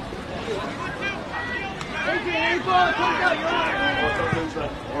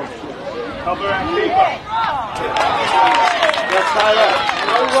 Cover and keeper. Yes, Tyler.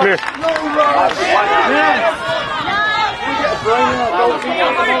 Smith.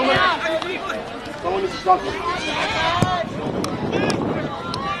 Someone is struggling.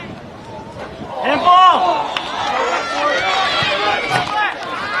 Handball.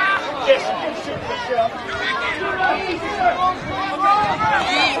 Yes.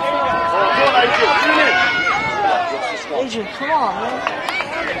 Adrian, come on, man.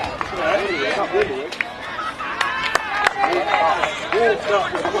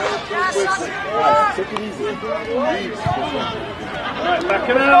 Take it easy. Back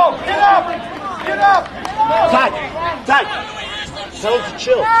it up. Get up. Tag. Tell him to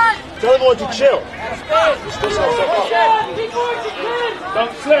chill. Tell everyone to chill.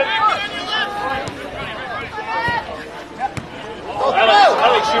 Don't slip.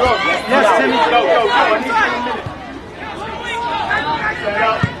 Alex, you're on. Yes, Timmy. Go. I need you in a minute.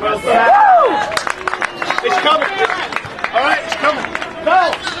 It's coming. All right, it's coming.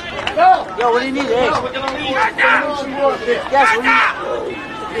 Go. Yo, what do you need, Ace? We're going to need some work here. Yes, what do you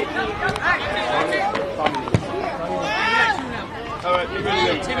need? All right, give me the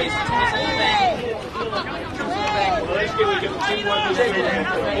Timmy's on the Well, let's get the team one.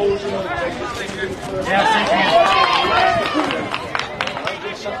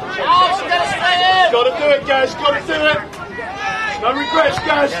 Gotta do it, guys. Gotta do it. No regrets,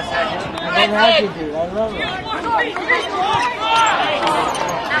 guys. I love you, dude. I love it.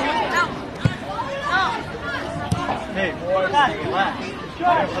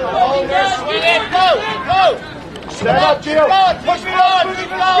 Go! Stand up, Jill. Push it on! Keep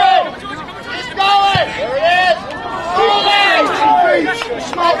going! Keep going! There it is!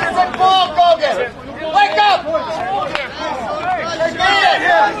 Small different ball, Gogan! Wake up!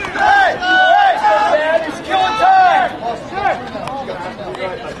 Hey! It's killing time!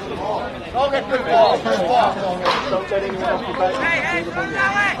 Gogan, good ball. Good ball. Don't let anyone off the back.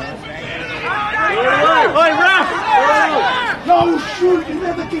 Oi, ref! No, shoot! You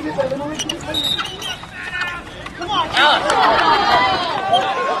never give it that.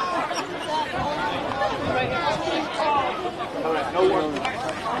 Alright, no work.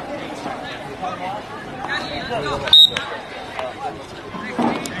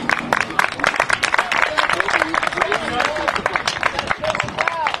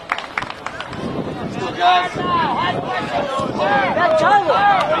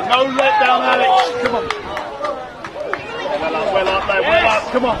 No letdown, Alex. Come on. Well up there, well up.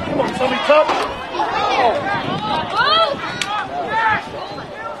 Come on, somebody top.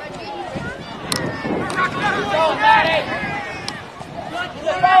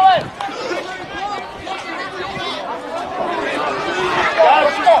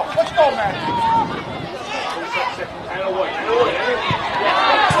 Let's go, man.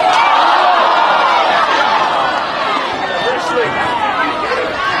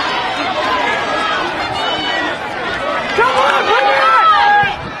 Come on, bring it on!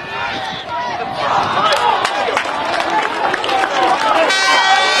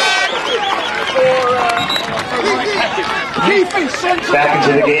 Back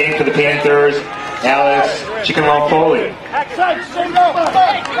into the game for the Panthers, Alex Chickenwell-Foley.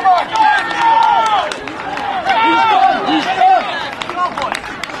 Come on. He's done. Come on, boy.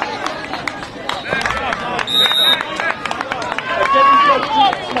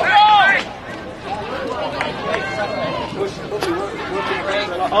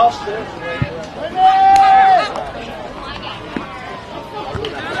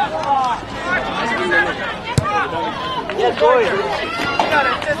 Yeah, Goyer. You got to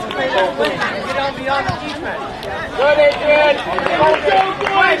anticipate that play. Get on beyond the defense. Good, Adrian.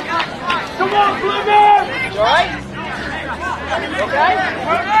 Come on, Blue Man! You all right? Okay?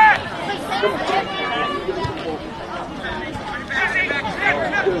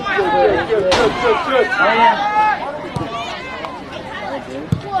 Good.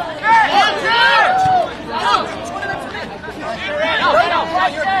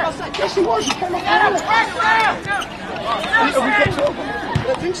 Yes, he was. He came up. I don't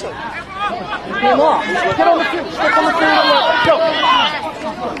think so. He came off. Get on the field. Step on the field. Go.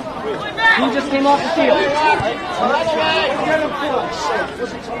 He just came off the field.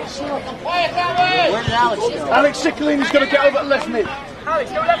 Where did Alex go? Alex Ciccolini's going to get over at left mid. Alex,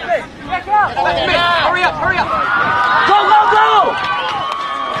 go left mid. Back out. Left mid. Hurry up. Go!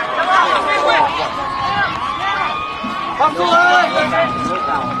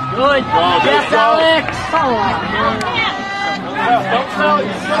 Good. Yes, Alex. Come on,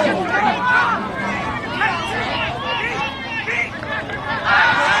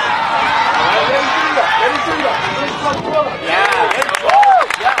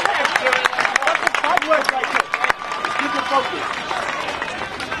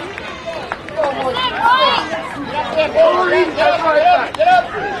 Get up.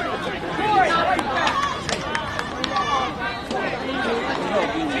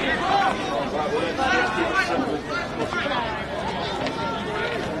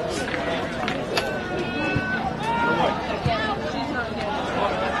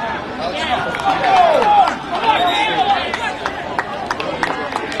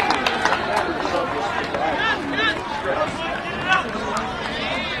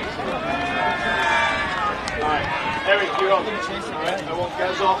 Eric, you're on. Alright, no one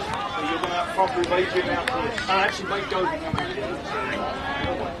goes off, so you're going to have probably Adrian out here. And actually make Gogan come out here.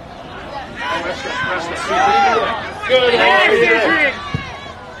 Press the good.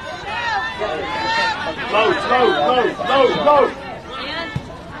 Low.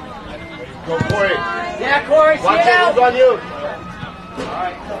 Go for it. Yeah, Corey, see Watch it out. it, on you.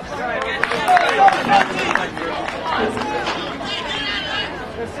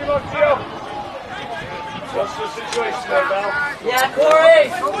 Let's see what you. What's the situation there, Val? Yeah, Corey.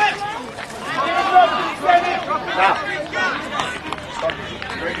 Now.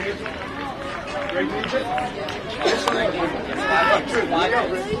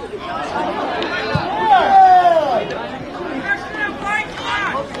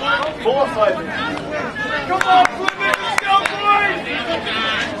 4 or 5 minutes. Come on,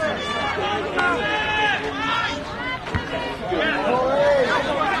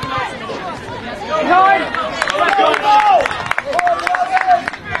 let's go, boys!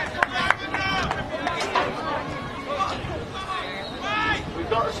 We've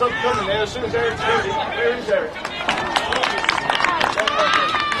got the sub coming there as soon as Eric's ready. Where is Eric?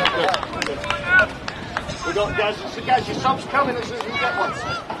 We got guys, your sub's coming as soon as we get one.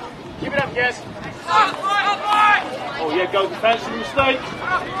 Keep it up, guys. Oh yeah, go defensive mistake.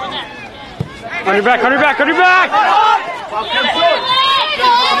 On your back, on your back, on your back!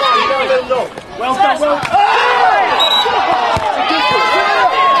 Well done, well done.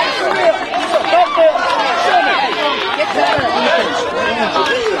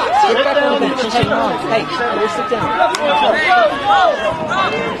 Hey, sit down.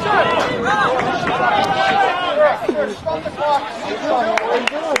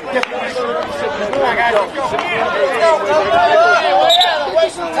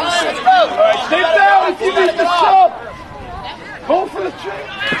 Stay down if you need the sub. Go for the trick.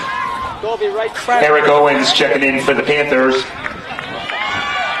 Eric Owens checking in for the Panthers.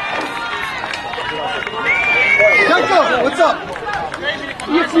 Jacob, what's up?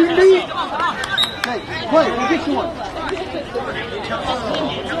 If you need... Hey, play, we'll get you one.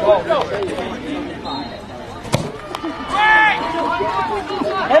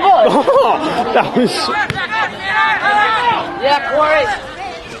 Hey, boy! That was... Yeah, Corey.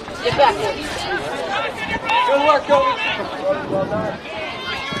 Get back. Good work, Kobe.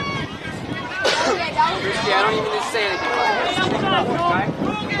 I don't even need to say anything.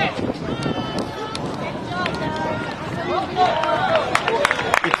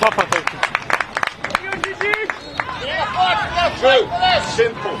 It's tough, I think. True.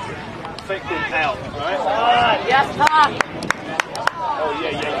 Simple. Think it out, right? Yes, Tom. Oh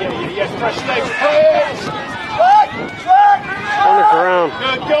yeah. Fresh legs, please. On the ground.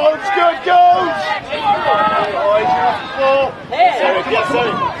 Good goals. Oh, he's off the ball. Hey. Eric, yes,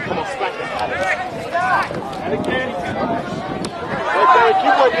 Eric. Come on, smack it. And again. Hey, Eric,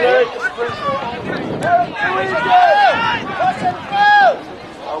 keep working, Eric.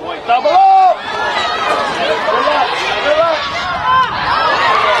 Oh, wait, double up.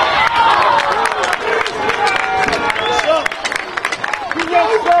 Relax.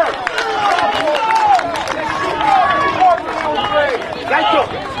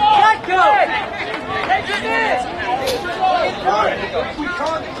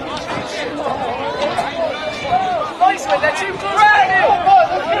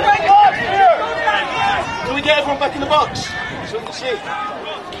 Can we get everyone back in the box? So we can see. Let's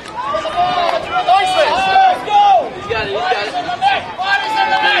go! He's got it.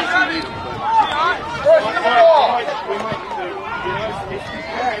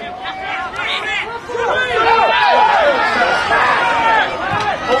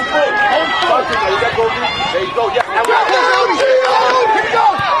 There you go, yeah. Here we go!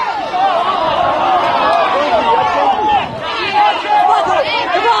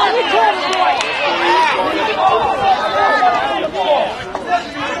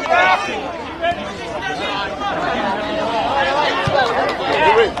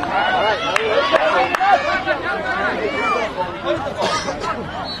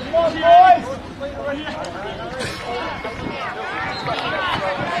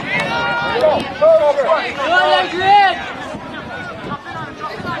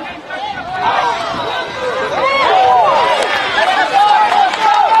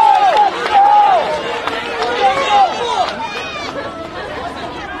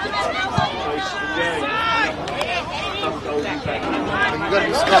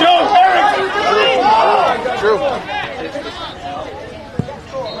 True.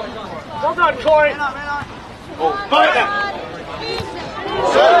 Well done, Corey. Oh, fight that.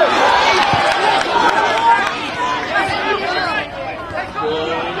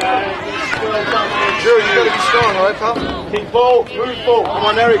 Drew, you gotta be strong, alright, pal? Keep ball, move ball. Come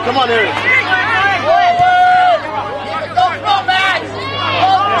on, Eric. Come on, Eric. Go throw, Matt! Go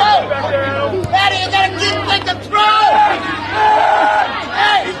throw! Matty, you gotta keep like the throw!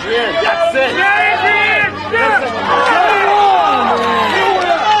 Hey! Adrian, that's it.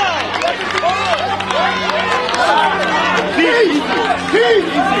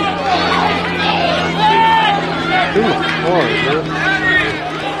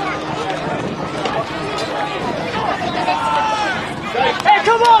 Hey,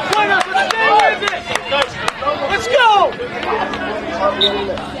 come on, Pointer! Let's go!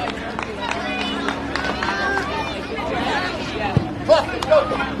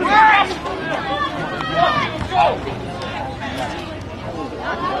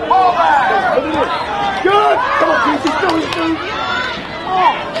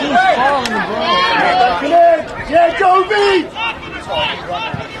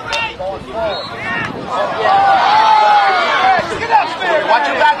 Watch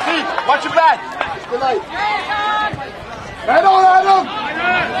your back, Keith. Watch your back. Head on, Adam.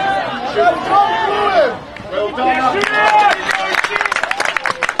 Come through him. Well done, Adam.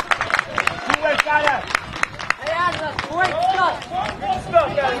 Hey, Adam, great stuff.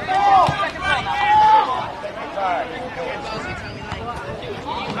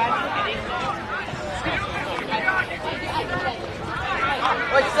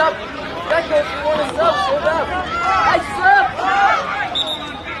 Wait, sub. Becca, if you want to sub, sit up. Hey, sub.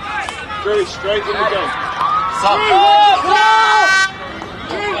 Really straight in the game. Sub.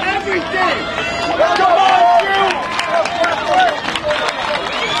 Do everything.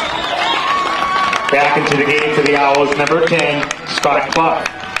 Back into the game for the Owls, number 10, Scott Clark.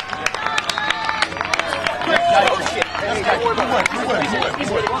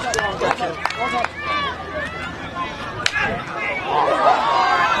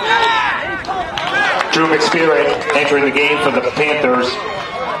 Drew McSpirit entering the game for the Panthers.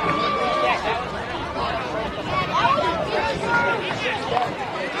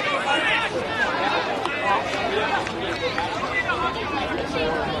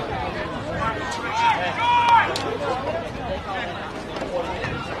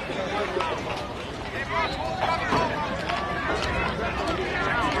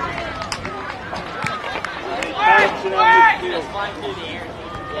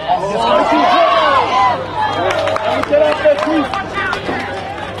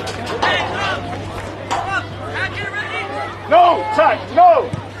 No, Tack, no.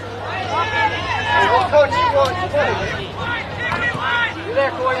 You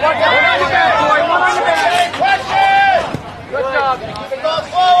there, Corey? Good job. Keep it going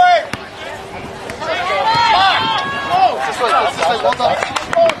forward. This way, well done.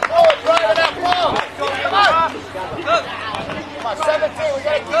 Driving that ball. Come on, 17. We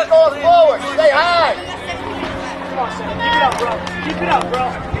got to keep going forward. Stay high. Keep it up, bro.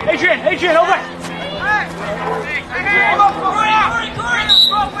 Adrian, over.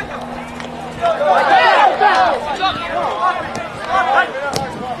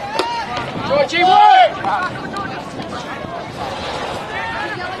 Georgie, work!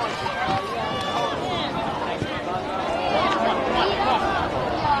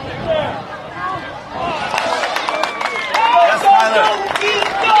 Yes, Tyler.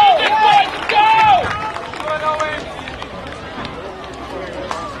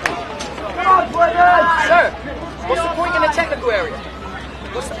 Sir, what's the point in the technical area?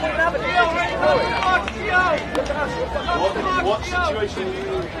 What's the point of having it? What situation are you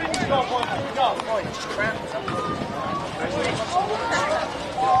in? Just cramp.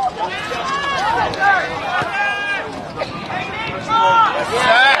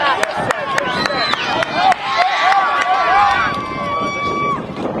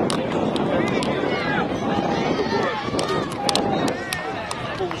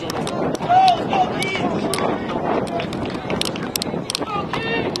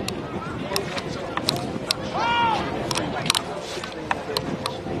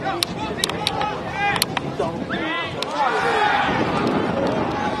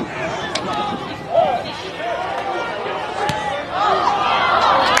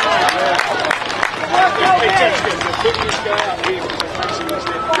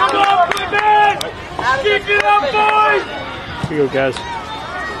 Keep it up, boys! Here you go, guys.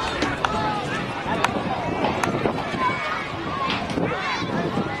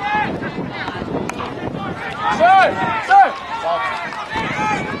 Sir!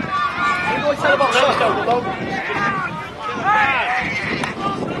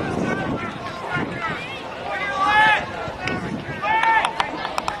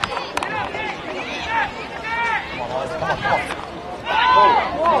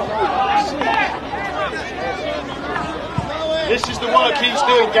 This is the work he's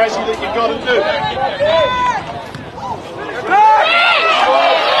doing, Gazzy, that you've got to do.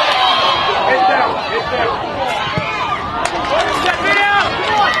 Head down, head down.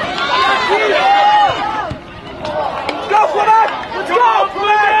 Go, Fleming! Let's go,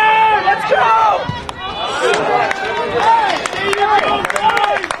 Fleming! Let's go!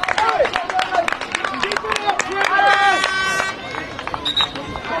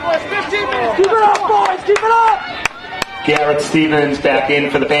 Keep it up, boys! Keep it up! Garrett Stevens back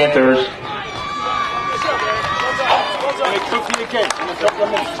in for the Panthers. Quickly again, in a couple of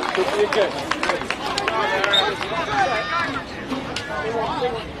minutes. Quickly again.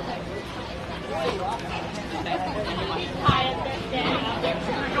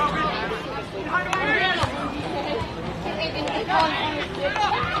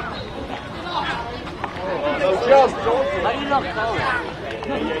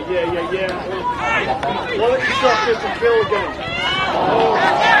 Yeah. Why don't you start this and Phil again?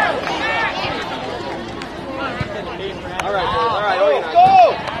 All right. Go!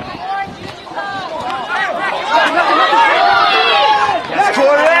 Yes,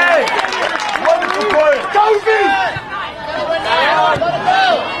 Corey! Wonderful, Corey! Go, Vin!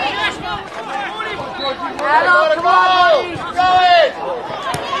 Come on! Go in!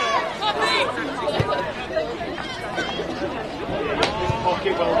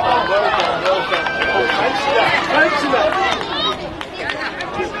 Okay, well done. Fancy that.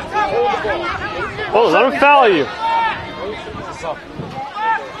 Oh, let him foul you.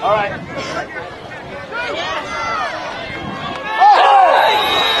 All right.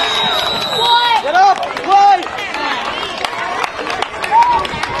 Get up! Play!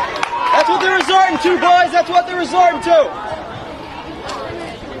 That's what they're resorting to, boys! That's what they're resorting to!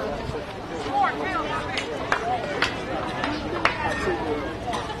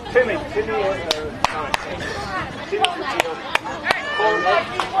 Timmy, put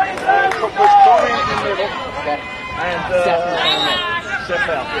Corey in the middle and Seth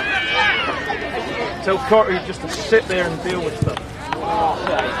out. Tell Corey just to sit there and deal with stuff.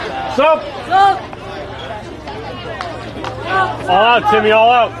 Stop! All out, Timmy,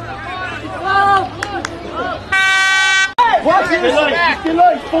 all out.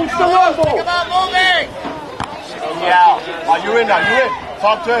 Delay, full stop ball. Come on, moving! Yeah. Are you in now? You in?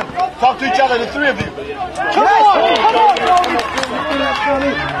 Talk to him. Talk to each other, the three of you. Come on!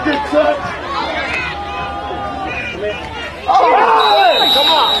 Good touch.